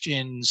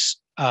questions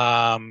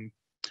on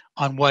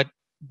what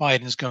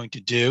Biden's going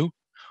to do.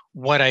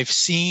 What I've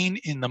seen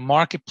in the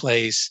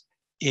marketplace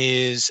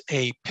is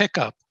a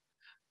pickup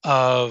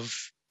of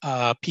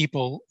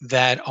people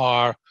that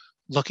are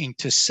looking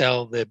to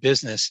sell their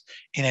business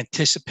in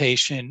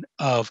anticipation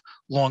of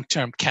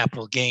long-term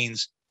capital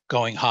gains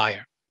going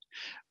higher.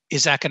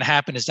 Is that going to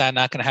happen? Is that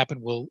not going to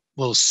happen?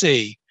 We'll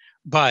see.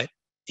 But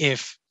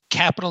if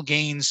capital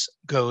gains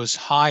goes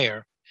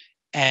higher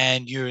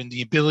and you're in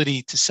the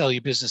ability to sell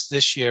your business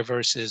this year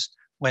versus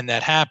when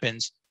that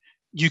happens,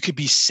 you could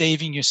be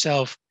saving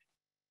yourself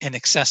an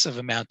excessive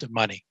amount of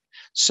money.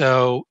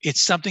 So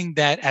it's something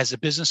that, as a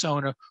business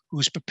owner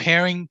who's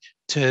preparing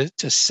to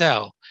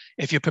sell,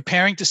 if you're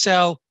preparing to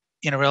sell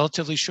in a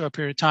relatively short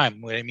period of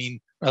time, what I mean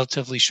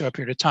relatively short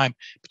period of time,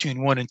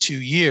 between 1 and 2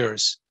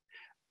 years,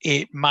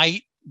 it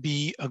might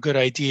be a good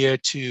idea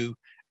to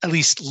at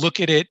least look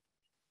at it.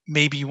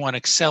 Maybe you want to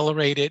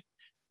accelerate it,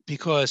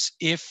 because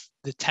if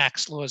the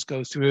tax laws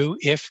go through,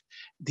 if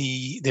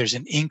there's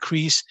an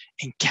increase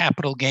in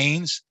capital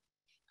gains,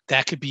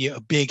 that could be a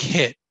big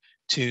hit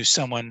to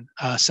someone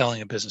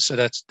selling a business. So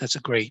that's a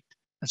great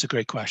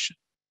question.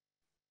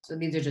 So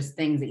these are just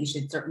things that you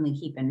should certainly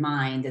keep in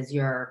mind as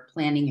you're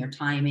planning your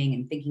timing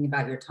and thinking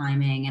about your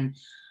timing. And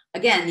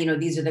again,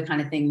 these are the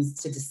kind of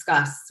things to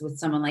discuss with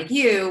someone like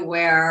you,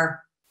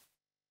 where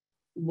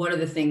what are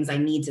the things I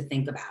need to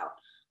think about?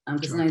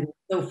 Because sometimes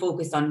we're so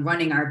focused on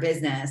running our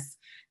business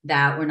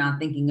that we're not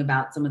thinking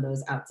about some of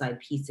those outside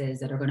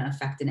pieces that are going to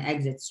affect an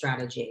exit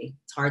strategy.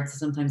 It's hard to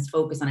sometimes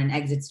focus on an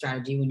exit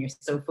strategy when you're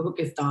so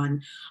focused on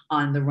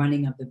the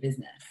running of the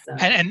business. So.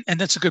 And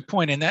that's a good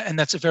point. And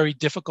that's a very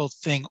difficult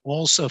thing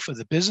also for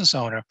the business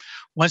owner.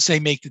 Once they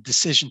make the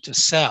decision to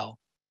sell,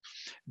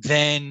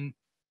 then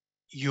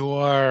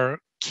you're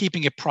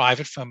keeping it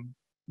private from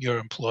your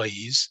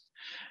employees.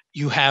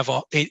 You have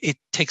it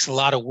takes a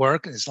lot of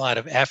work, there's a lot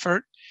of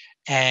effort.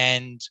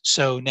 And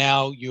so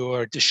now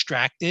you're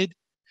distracted.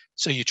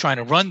 So you're trying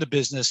to run the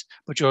business,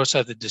 but you also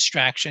have the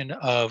distraction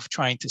of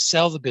trying to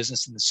sell the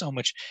business, and there's so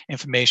much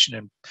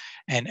information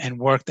and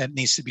work that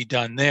needs to be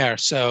done there.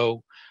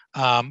 So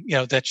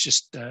that's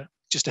just a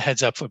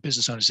heads up for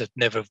business owners that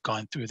never have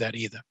gone through that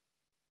either.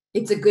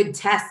 It's a good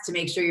test to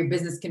make sure your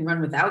business can run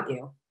without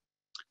you.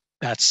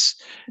 That's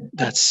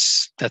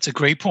a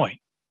great point.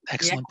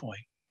 Excellent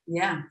point.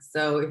 Yeah.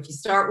 So if you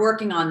start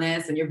working on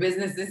this and your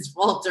business is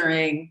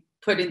faltering,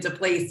 put into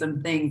place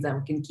some things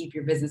that can keep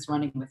your business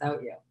running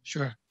without you.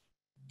 Sure.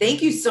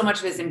 Thank you so much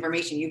for this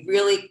information. You've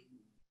really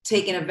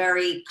taken a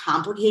very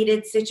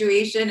complicated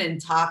situation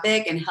and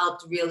topic and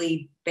helped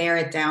really bear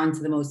it down to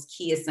the most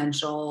key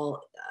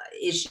essential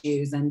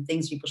issues and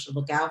things people should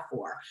look out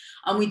for.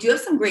 We do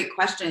have some great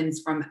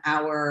questions from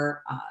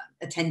our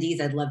attendees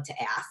I'd love to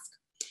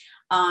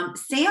ask.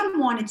 Sam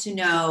wanted to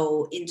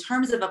know, in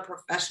terms of a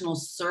professional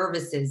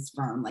services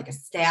firm, like a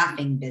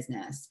staffing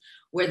business,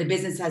 where the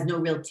business has no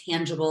real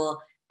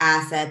tangible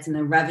assets and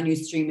the revenue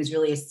stream is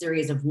really a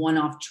series of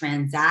one-off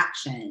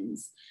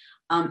transactions,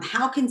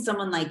 how can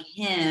someone like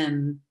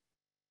him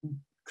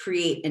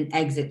create an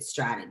exit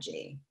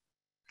strategy?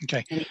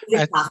 Okay. And is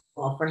it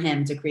possible for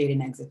him to create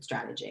an exit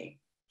strategy?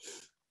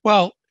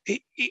 Well,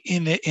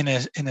 in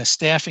a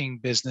staffing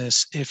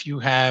business, if you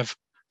have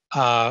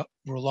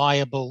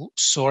reliable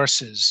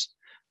sources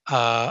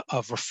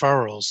of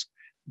referrals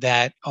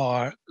that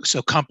are,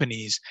 so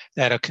companies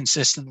that are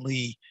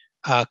consistently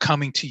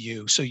coming to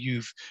you, so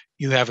you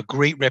have a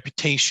great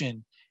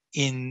reputation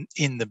in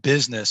the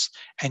business,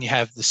 and you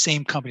have the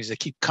same companies that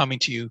keep coming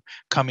to you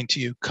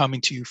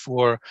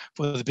for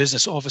the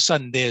business, all of a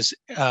sudden there's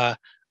a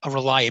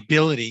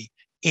reliability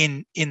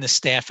in the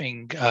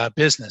staffing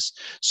business.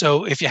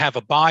 So if you have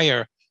a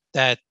buyer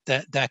that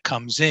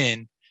comes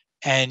in,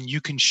 and you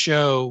can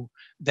show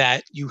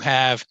that you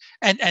have,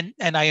 and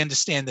I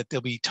understand that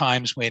there'll be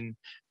times when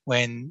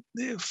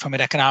from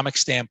an economic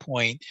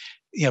standpoint,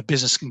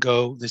 business can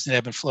go, there's an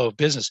ebb and flow of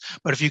business.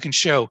 But if you can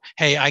show,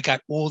 hey, I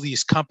got all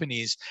these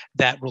companies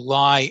that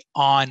rely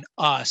on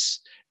us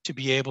to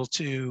be able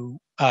to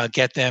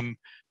get them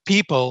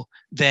people,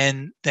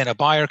 then a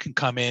buyer can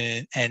come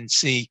in and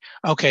see,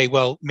 okay,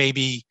 well,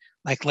 maybe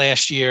like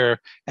last year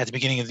at the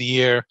beginning of the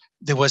year,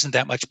 there wasn't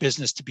that much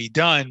business to be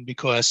done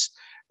because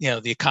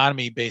the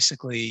economy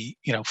basically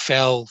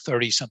fell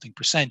 30-something%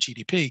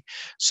 GDP.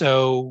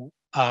 So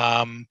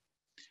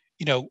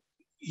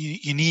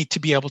you need to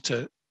be able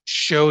to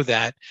show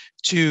that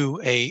to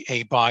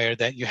a buyer,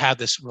 that you have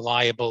this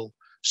reliable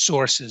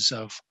sources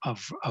of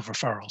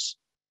referrals.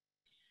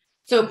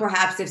 So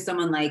perhaps if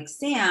someone like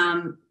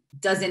Sam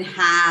doesn't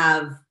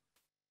have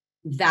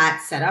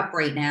that set up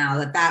right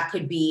now, that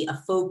could be a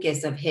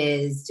focus of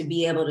his, to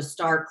be able to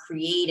start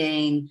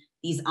creating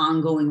these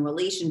ongoing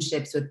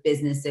relationships with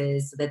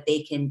businesses so that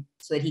he can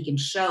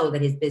show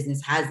that his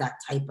business has that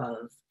type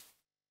of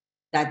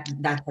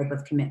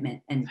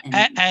commitment. And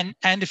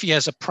if he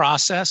has a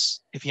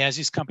process, if he has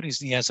these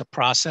companies and he has a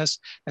process,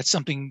 that's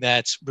something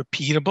that's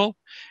repeatable,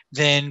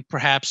 then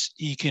perhaps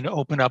he can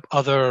open up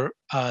other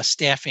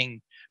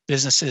staffing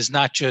businesses,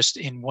 not just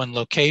in one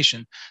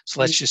location. So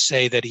let's just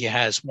say that he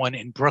has one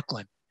in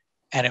Brooklyn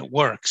and it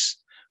works.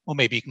 Well,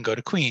 maybe you can go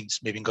to Queens,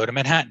 maybe you can go to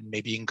Manhattan,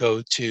 maybe you can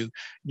go to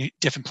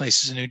different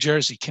places in New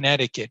Jersey,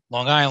 Connecticut,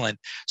 Long Island.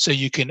 So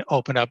you can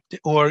open up,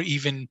 or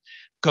even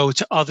go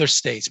to other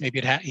states. Maybe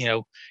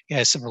he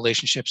has some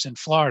relationships in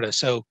Florida.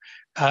 So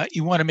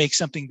you want to make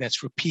something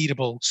that's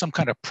repeatable, some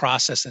kind of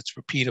process that's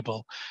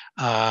repeatable.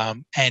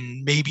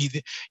 And maybe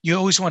you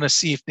always want to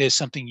see if there's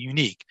something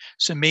unique.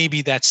 So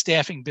maybe that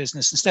staffing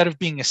business, instead of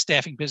being a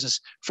staffing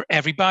business for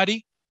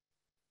everybody,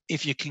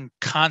 if you can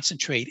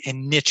concentrate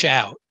and niche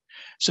out.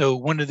 So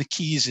one of the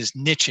keys is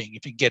niching,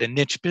 if you get a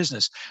niche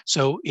business.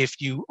 So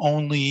if you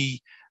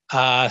only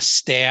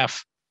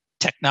staff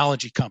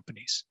technology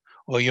companies,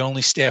 or you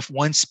only staff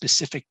one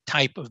specific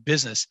type of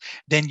business,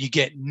 then you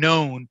get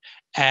known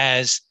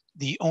as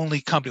the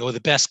only company or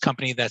the best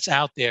company that's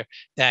out there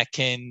that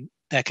can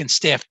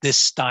staff this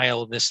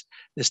style, this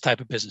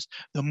type of business.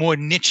 The more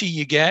niche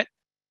you get,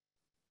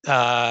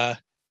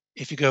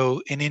 if you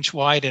go an inch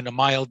wide and a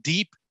mile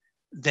deep,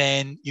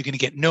 then you're going to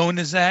get known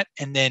as that,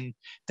 and then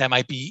that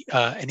might be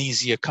an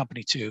easier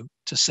company to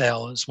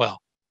sell as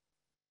well.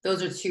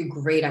 Those are two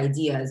great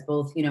ideas,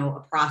 both,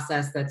 a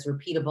process that's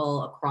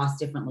repeatable across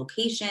different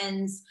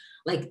locations,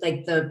 like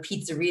the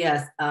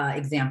pizzeria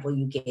example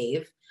you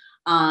gave.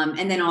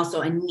 And then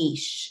also a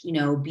niche,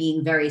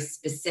 being very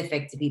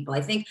specific to people.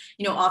 I think,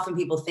 often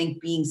people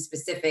think being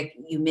specific,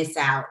 you miss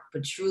out,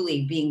 but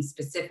truly being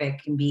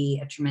specific can be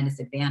a tremendous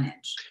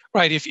advantage.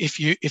 Right. If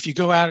you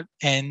go out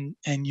and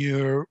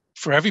you're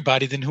for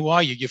everybody, then who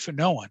are you? You're for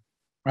no one.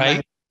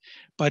 Right.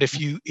 But if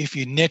you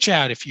niche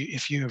out,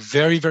 if you're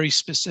very, very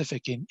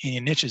specific in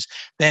your niches,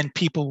 then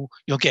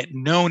you'll get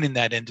known in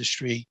that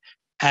industry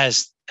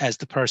as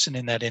the person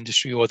in that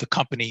industry or the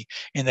company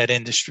in that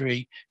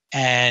industry,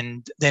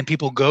 and then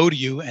people go to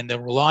you and they'll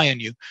rely on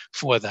you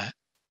for that.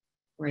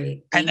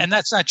 Great. And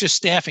that's not just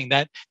staffing.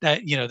 That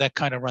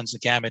kind of runs the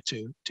gamut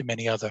to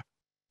many other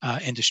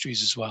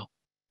industries as well.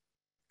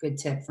 Good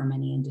tip for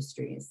many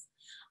industries.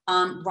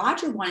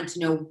 Roger wanted to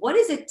know, what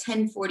is a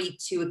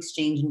 1042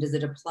 exchange and does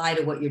it apply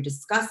to what you're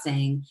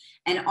discussing?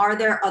 And are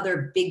there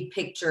other big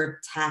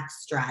picture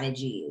tax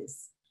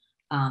strategies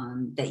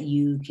that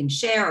you can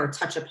share or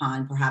touch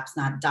upon? Perhaps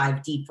not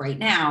dive deep right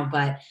now,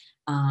 but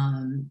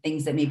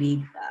things that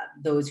maybe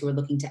those who are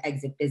looking to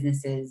exit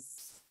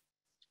businesses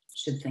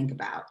should think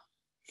about.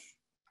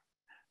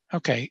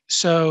 Okay,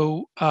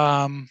 so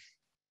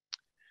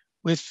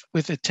with a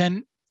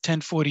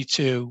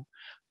 1042,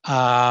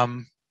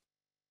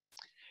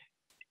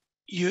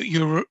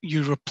 you're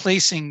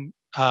replacing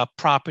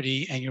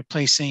property and you're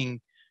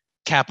replacing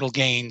capital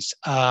gains.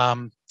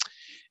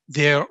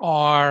 There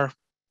are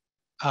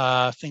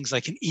things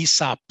like an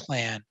ESOP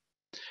plan,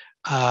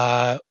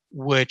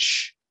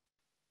 which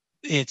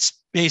it's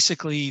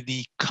basically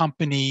the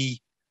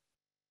company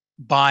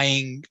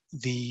buying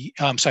the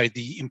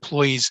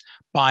employees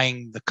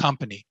buying the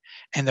company,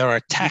 and there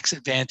are tax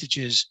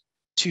advantages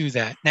to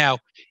that. Now,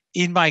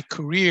 in my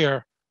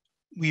career,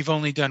 we've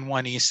only done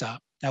one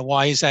ESOP. Now,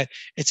 why is that?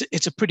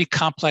 It's a pretty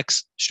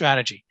complex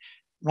strategy.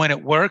 When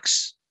it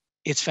works,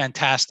 it's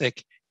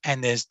fantastic,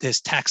 and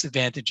there's tax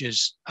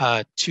advantages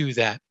to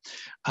that.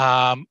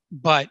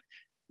 But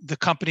the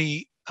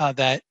company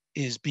that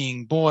is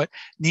being bought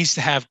needs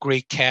to have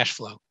great cash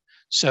flow.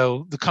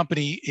 So the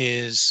company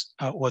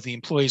or the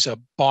employees are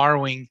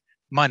borrowing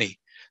money,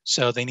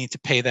 so they need to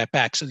pay that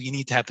back. So you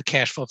need to have the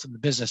cash flow from the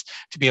business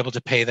to be able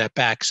to pay that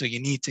back. So you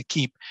need to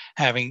keep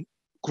having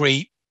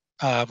great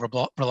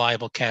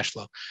reliable cash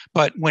flow.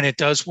 But when it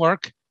does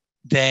work,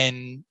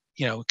 then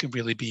it can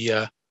really be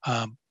a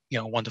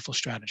wonderful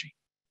strategy.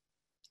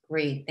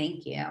 Great,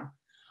 thank you.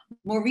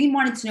 Maureen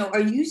wanted to know,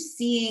 are you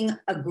seeing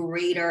a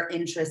greater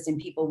interest in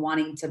people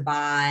wanting to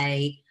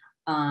buy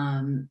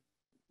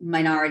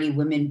minority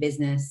women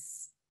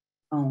business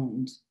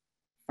owned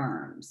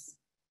firms?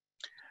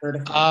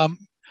 There are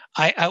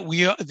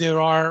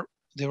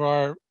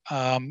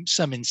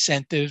some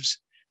incentives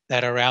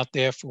that are out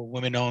there for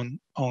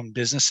women-owned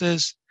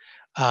businesses,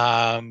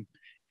 and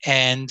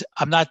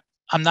I'm not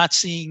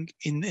seeing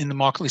in the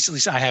market, at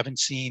least I haven't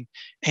seen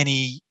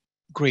any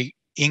great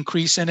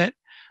increase in it.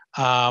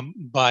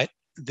 But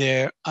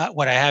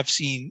what I have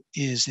seen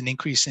is an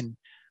increase in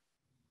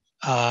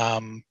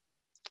not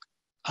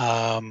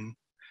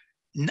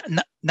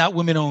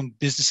women-owned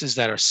businesses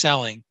that are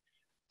selling.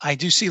 I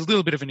do see a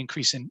little bit of an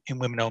increase in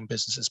women-owned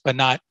businesses, but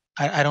not.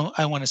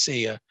 I want to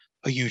say a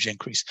huge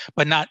increase,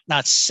 but not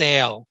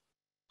sale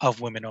of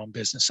women-owned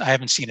business. I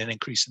haven't seen an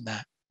increase in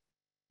that.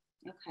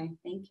 Okay,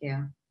 thank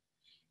you.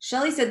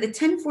 Shelley said the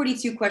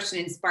 1042 question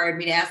inspired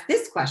me to ask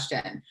this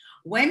question.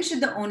 When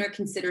should the owner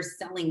consider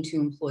selling to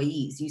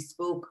employees? You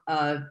spoke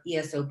of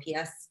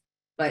ESOPs,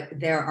 but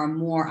there are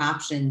more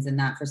options than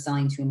that for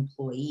selling to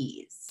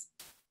employees.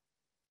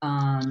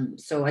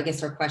 So I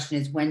guess our question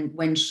is,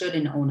 when should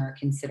an owner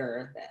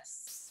consider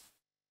this?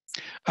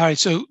 All right,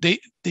 so they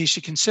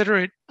should consider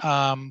it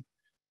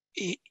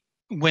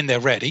when they're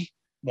ready.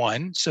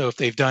 One, so if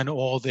they've done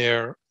all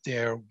their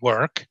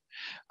work,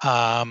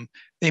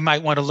 they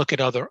might want to look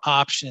at other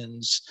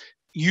options.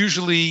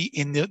 Usually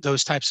in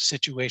those types of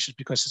situations,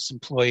 because it's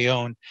employee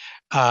owned,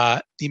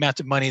 the amount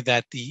of money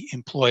that the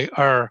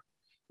employer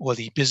or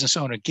the business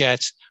owner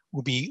gets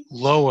will be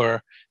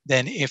lower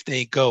than if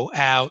they go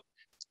out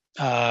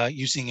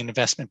using an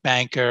investment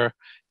banker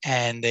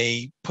and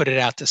they put it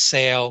out to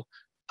sale.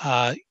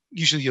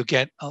 Usually you'll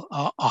get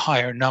a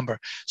higher number.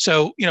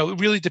 So, it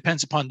really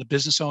depends upon the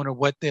business owner,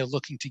 what they're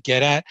looking to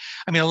get at.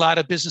 I mean, a lot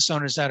of business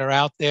owners that are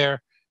out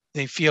there,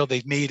 they feel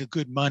they've made a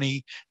good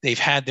money. They've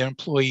had their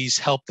employees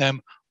help them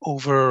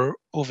over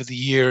the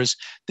years.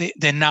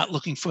 They're not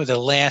looking for the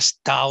last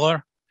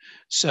dollar.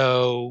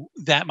 So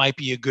that might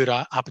be a good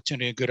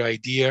opportunity, a good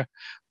idea.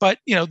 But,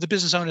 the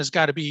business owner's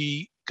got to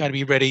be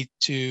ready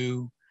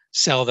to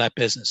sell that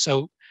business.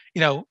 So,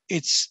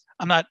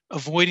 I'm not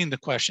avoiding the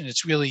question.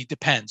 It's really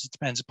depends. It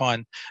depends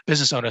upon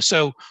business owner.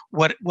 So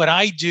what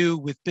I do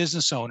with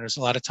business owners a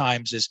lot of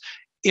times is,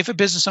 if a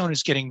business owner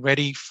is getting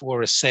ready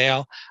for a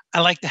sale, I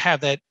like to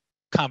have that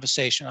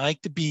conversation. I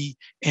like to be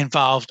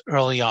involved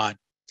early on.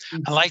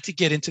 I like to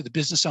get into the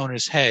business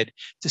owner's head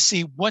to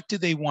see what do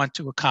they want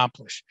to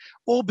accomplish.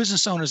 All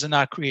business owners are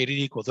not created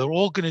equal. They're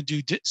all going to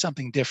do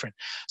something different.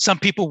 Some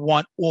people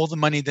want all the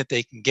money that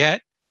they can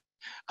get.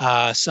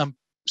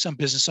 Some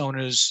business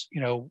owners,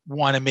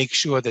 want to make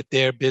sure that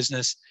their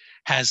business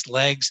has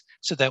legs,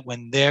 so that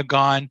when they're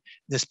gone,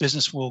 this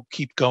business will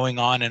keep going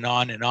on and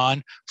on and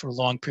on for a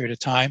long period of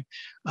time.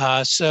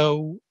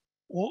 Some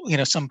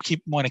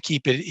want to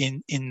keep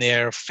it in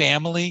their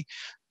family.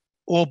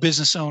 All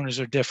business owners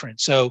are different.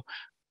 So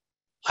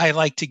I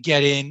like to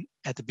get in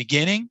at the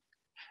beginning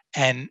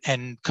and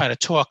kind of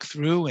talk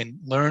through and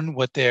learn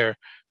what their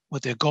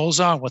goals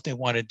are, what they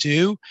want to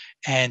do,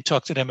 and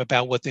talk to them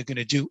about what they're going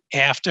to do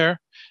after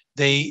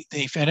they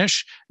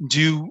finish.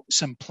 Do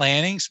some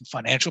planning, some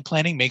financial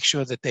planning, make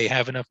sure that they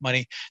have enough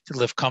money to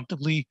live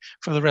comfortably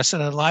for the rest of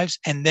their lives.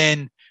 And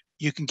then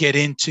you can get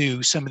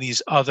into some of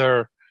these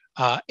other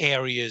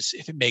areas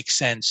if it makes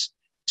sense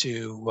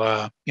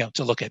to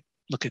look at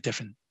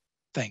different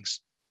things.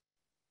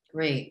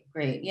 Great.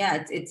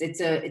 Yeah,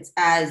 it's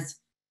as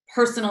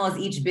personal as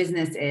each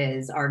business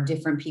is, are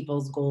different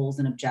people's goals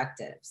and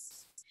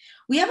objectives.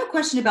 We have a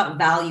question about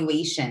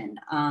valuation.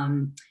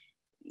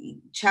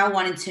 Chow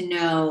wanted to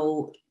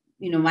know,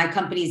 my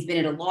company's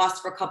been at a loss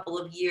for a couple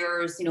of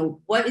years.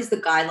 What is the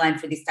guideline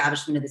for the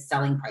establishment of the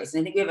selling price? And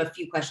I think we have a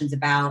few questions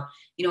about,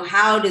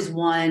 how does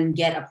one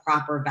get a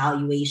proper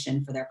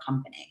valuation for their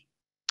company?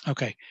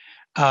 Okay.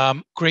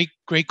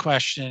 Great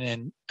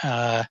question.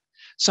 And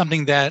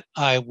something that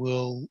I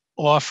will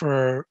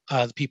offer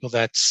the people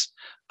that's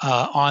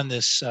on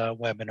this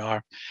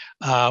webinar.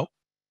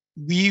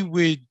 We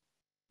would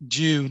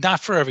do,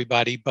 not for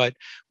everybody, but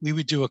we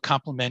would do a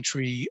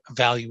complimentary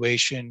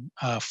evaluation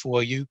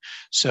for you.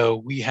 So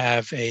we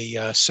have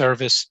a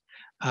service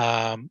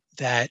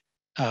that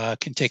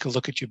can take a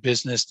look at your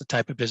business, the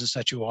type of business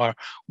that you are,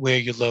 where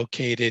you're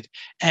located,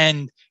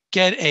 and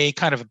get a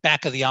kind of a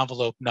back of the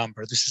envelope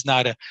number. This is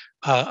not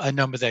a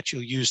number that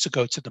you'll use to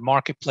go to the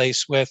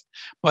marketplace with,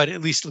 but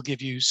at least it'll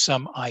give you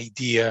some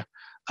idea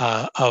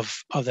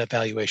of that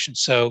valuation.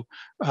 So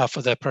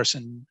for that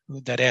person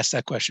that asked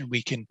that question,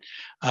 we can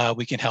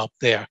help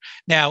there.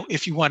 Now,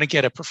 if you want to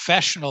get a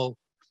professional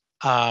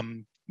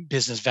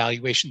business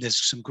valuation,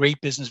 there's some great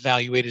business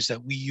valuators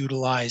that we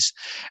utilize,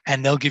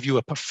 and they'll give you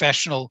a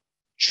professional,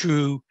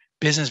 true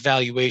business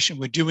valuation.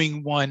 We're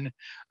doing one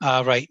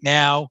right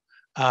now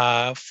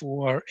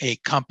for a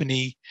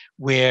company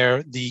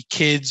where the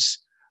kids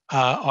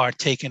are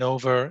taking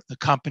over the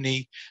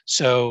company.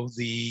 So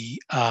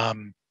the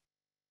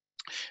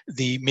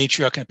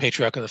matriarch and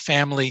patriarch of the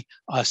family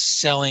are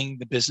selling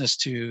the business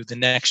to the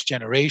next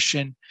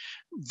generation.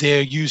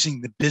 They're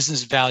using the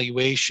business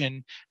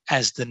valuation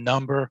as the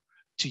number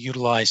to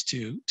utilize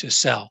to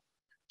sell.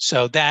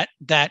 So that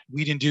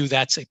we didn't do.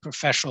 That's a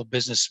professional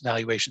business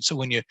valuation. So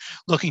when you're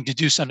looking to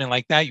do something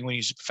like that, you want to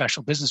use a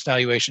professional business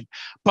valuation.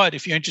 But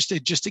if you're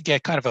interested just to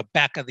get kind of a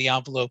back of the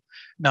envelope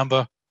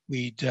number,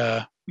 we'd be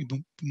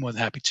more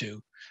than happy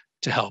to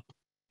help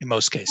in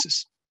most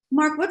cases.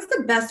 Mark, what's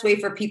the best way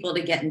for people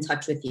to get in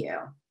touch with you?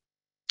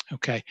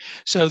 Okay,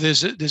 so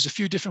there's a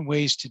few different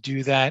ways to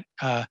do that.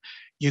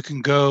 You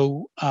can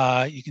go,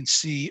 you can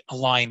see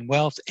Align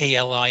Wealth,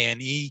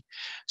 ALINE.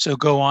 So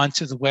go on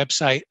to the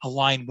website,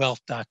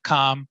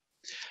 alignwealth.com.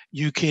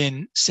 You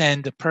can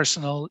send a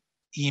personal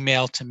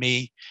email to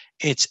me.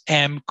 It's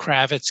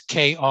mkravitz,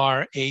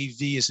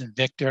 KRAV as in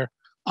Victor,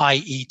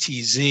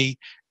 IETZ,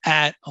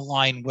 at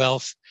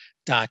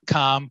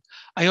alignwealth.com.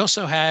 I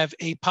also have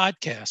a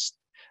podcast.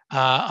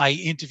 I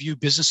interview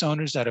business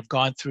owners that have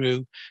gone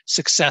through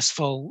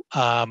successful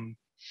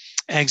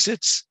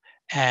exits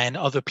and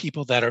other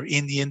people that are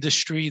in the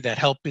industry that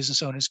help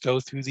business owners go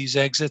through these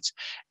exits.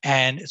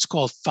 And it's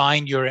called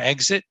Find Your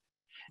Exit.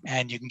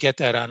 And you can get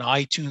that on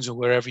iTunes or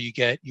wherever you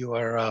get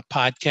your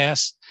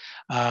podcasts.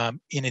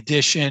 In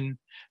addition,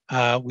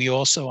 we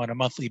also, on a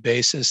monthly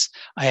basis,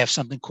 I have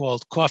something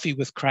called Coffee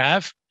with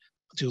Krav.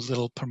 I'll do a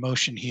little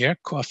promotion here,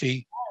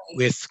 Coffee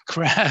with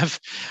Krav,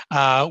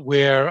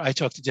 where I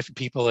talk to different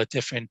people at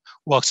different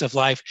walks of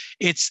life.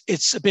 It's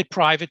a bit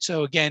private.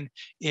 So again,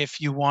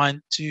 if you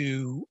want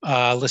to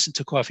listen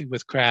to Coffee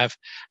with Krav,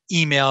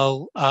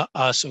 email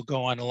us or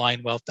go on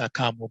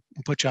alignwealth.com. We'll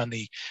put you on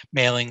the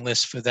mailing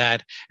list for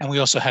that. And we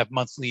also have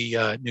monthly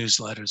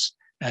newsletters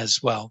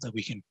as well that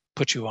we can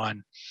put you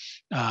on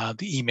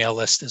the email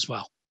list as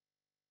well.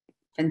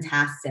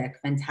 Fantastic.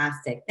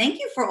 Fantastic. Thank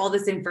you for all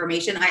this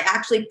information. I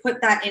actually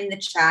put that in the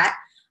chat.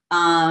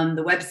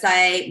 The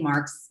website,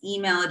 Mark's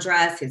email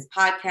address, his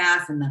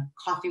podcast, and the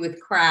Coffee with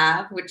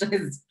Krav, which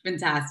is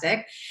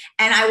fantastic.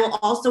 And I will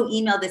also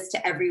email this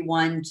to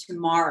everyone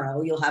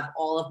tomorrow. You'll have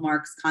all of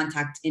Mark's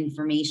contact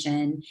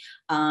information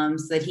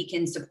so that he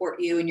can support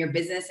you in your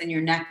business and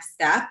your next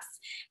steps.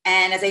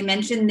 And as I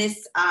mentioned,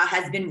 this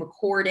has been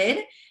recorded,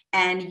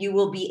 and you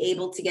will be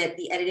able to get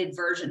the edited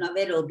version of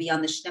it. It'll be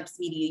on the Schneps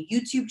Media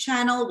YouTube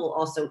channel. We'll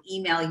also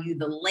email you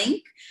the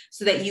link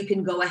so that you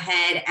can go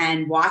ahead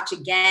and watch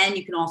again.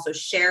 You can also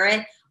share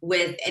it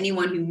with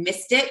anyone who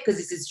missed it, because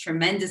this is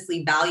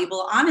tremendously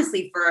valuable,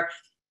 honestly, for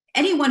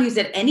anyone who's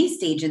at any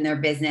stage in their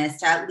business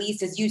to, at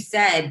least, as you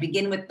said,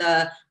 begin with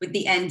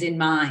the end in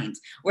mind.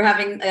 We're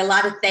having a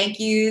lot of thank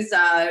yous.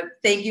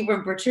 Thank you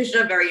from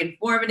Patricia, very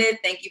informative.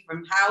 Thank you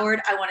from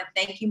Howard. I want to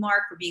thank you,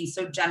 Mark, for being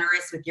so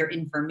generous with your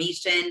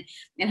information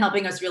and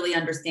helping us really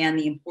understand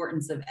the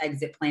importance of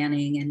exit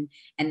planning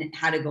and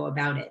how to go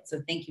about it.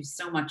 So thank you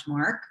so much,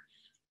 Mark.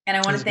 And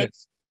I want to thank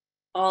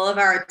all of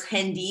our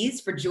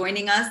attendees for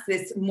joining us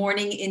this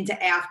morning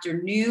into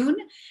afternoon.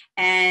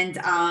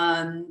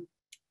 And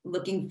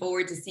looking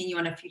forward to seeing you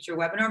on a future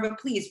webinar, but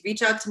please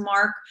reach out to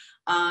Mark.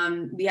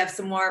 We have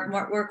some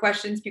more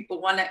questions people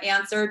want to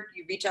answer.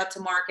 You reach out to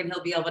Mark and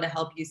he'll be able to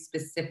help you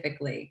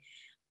specifically.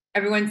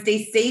 Everyone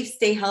stay safe,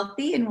 stay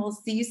healthy, and we'll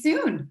see you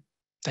soon.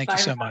 Thank you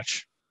so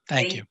much.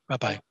 Thank you.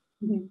 Bye-bye.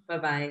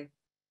 Bye-bye.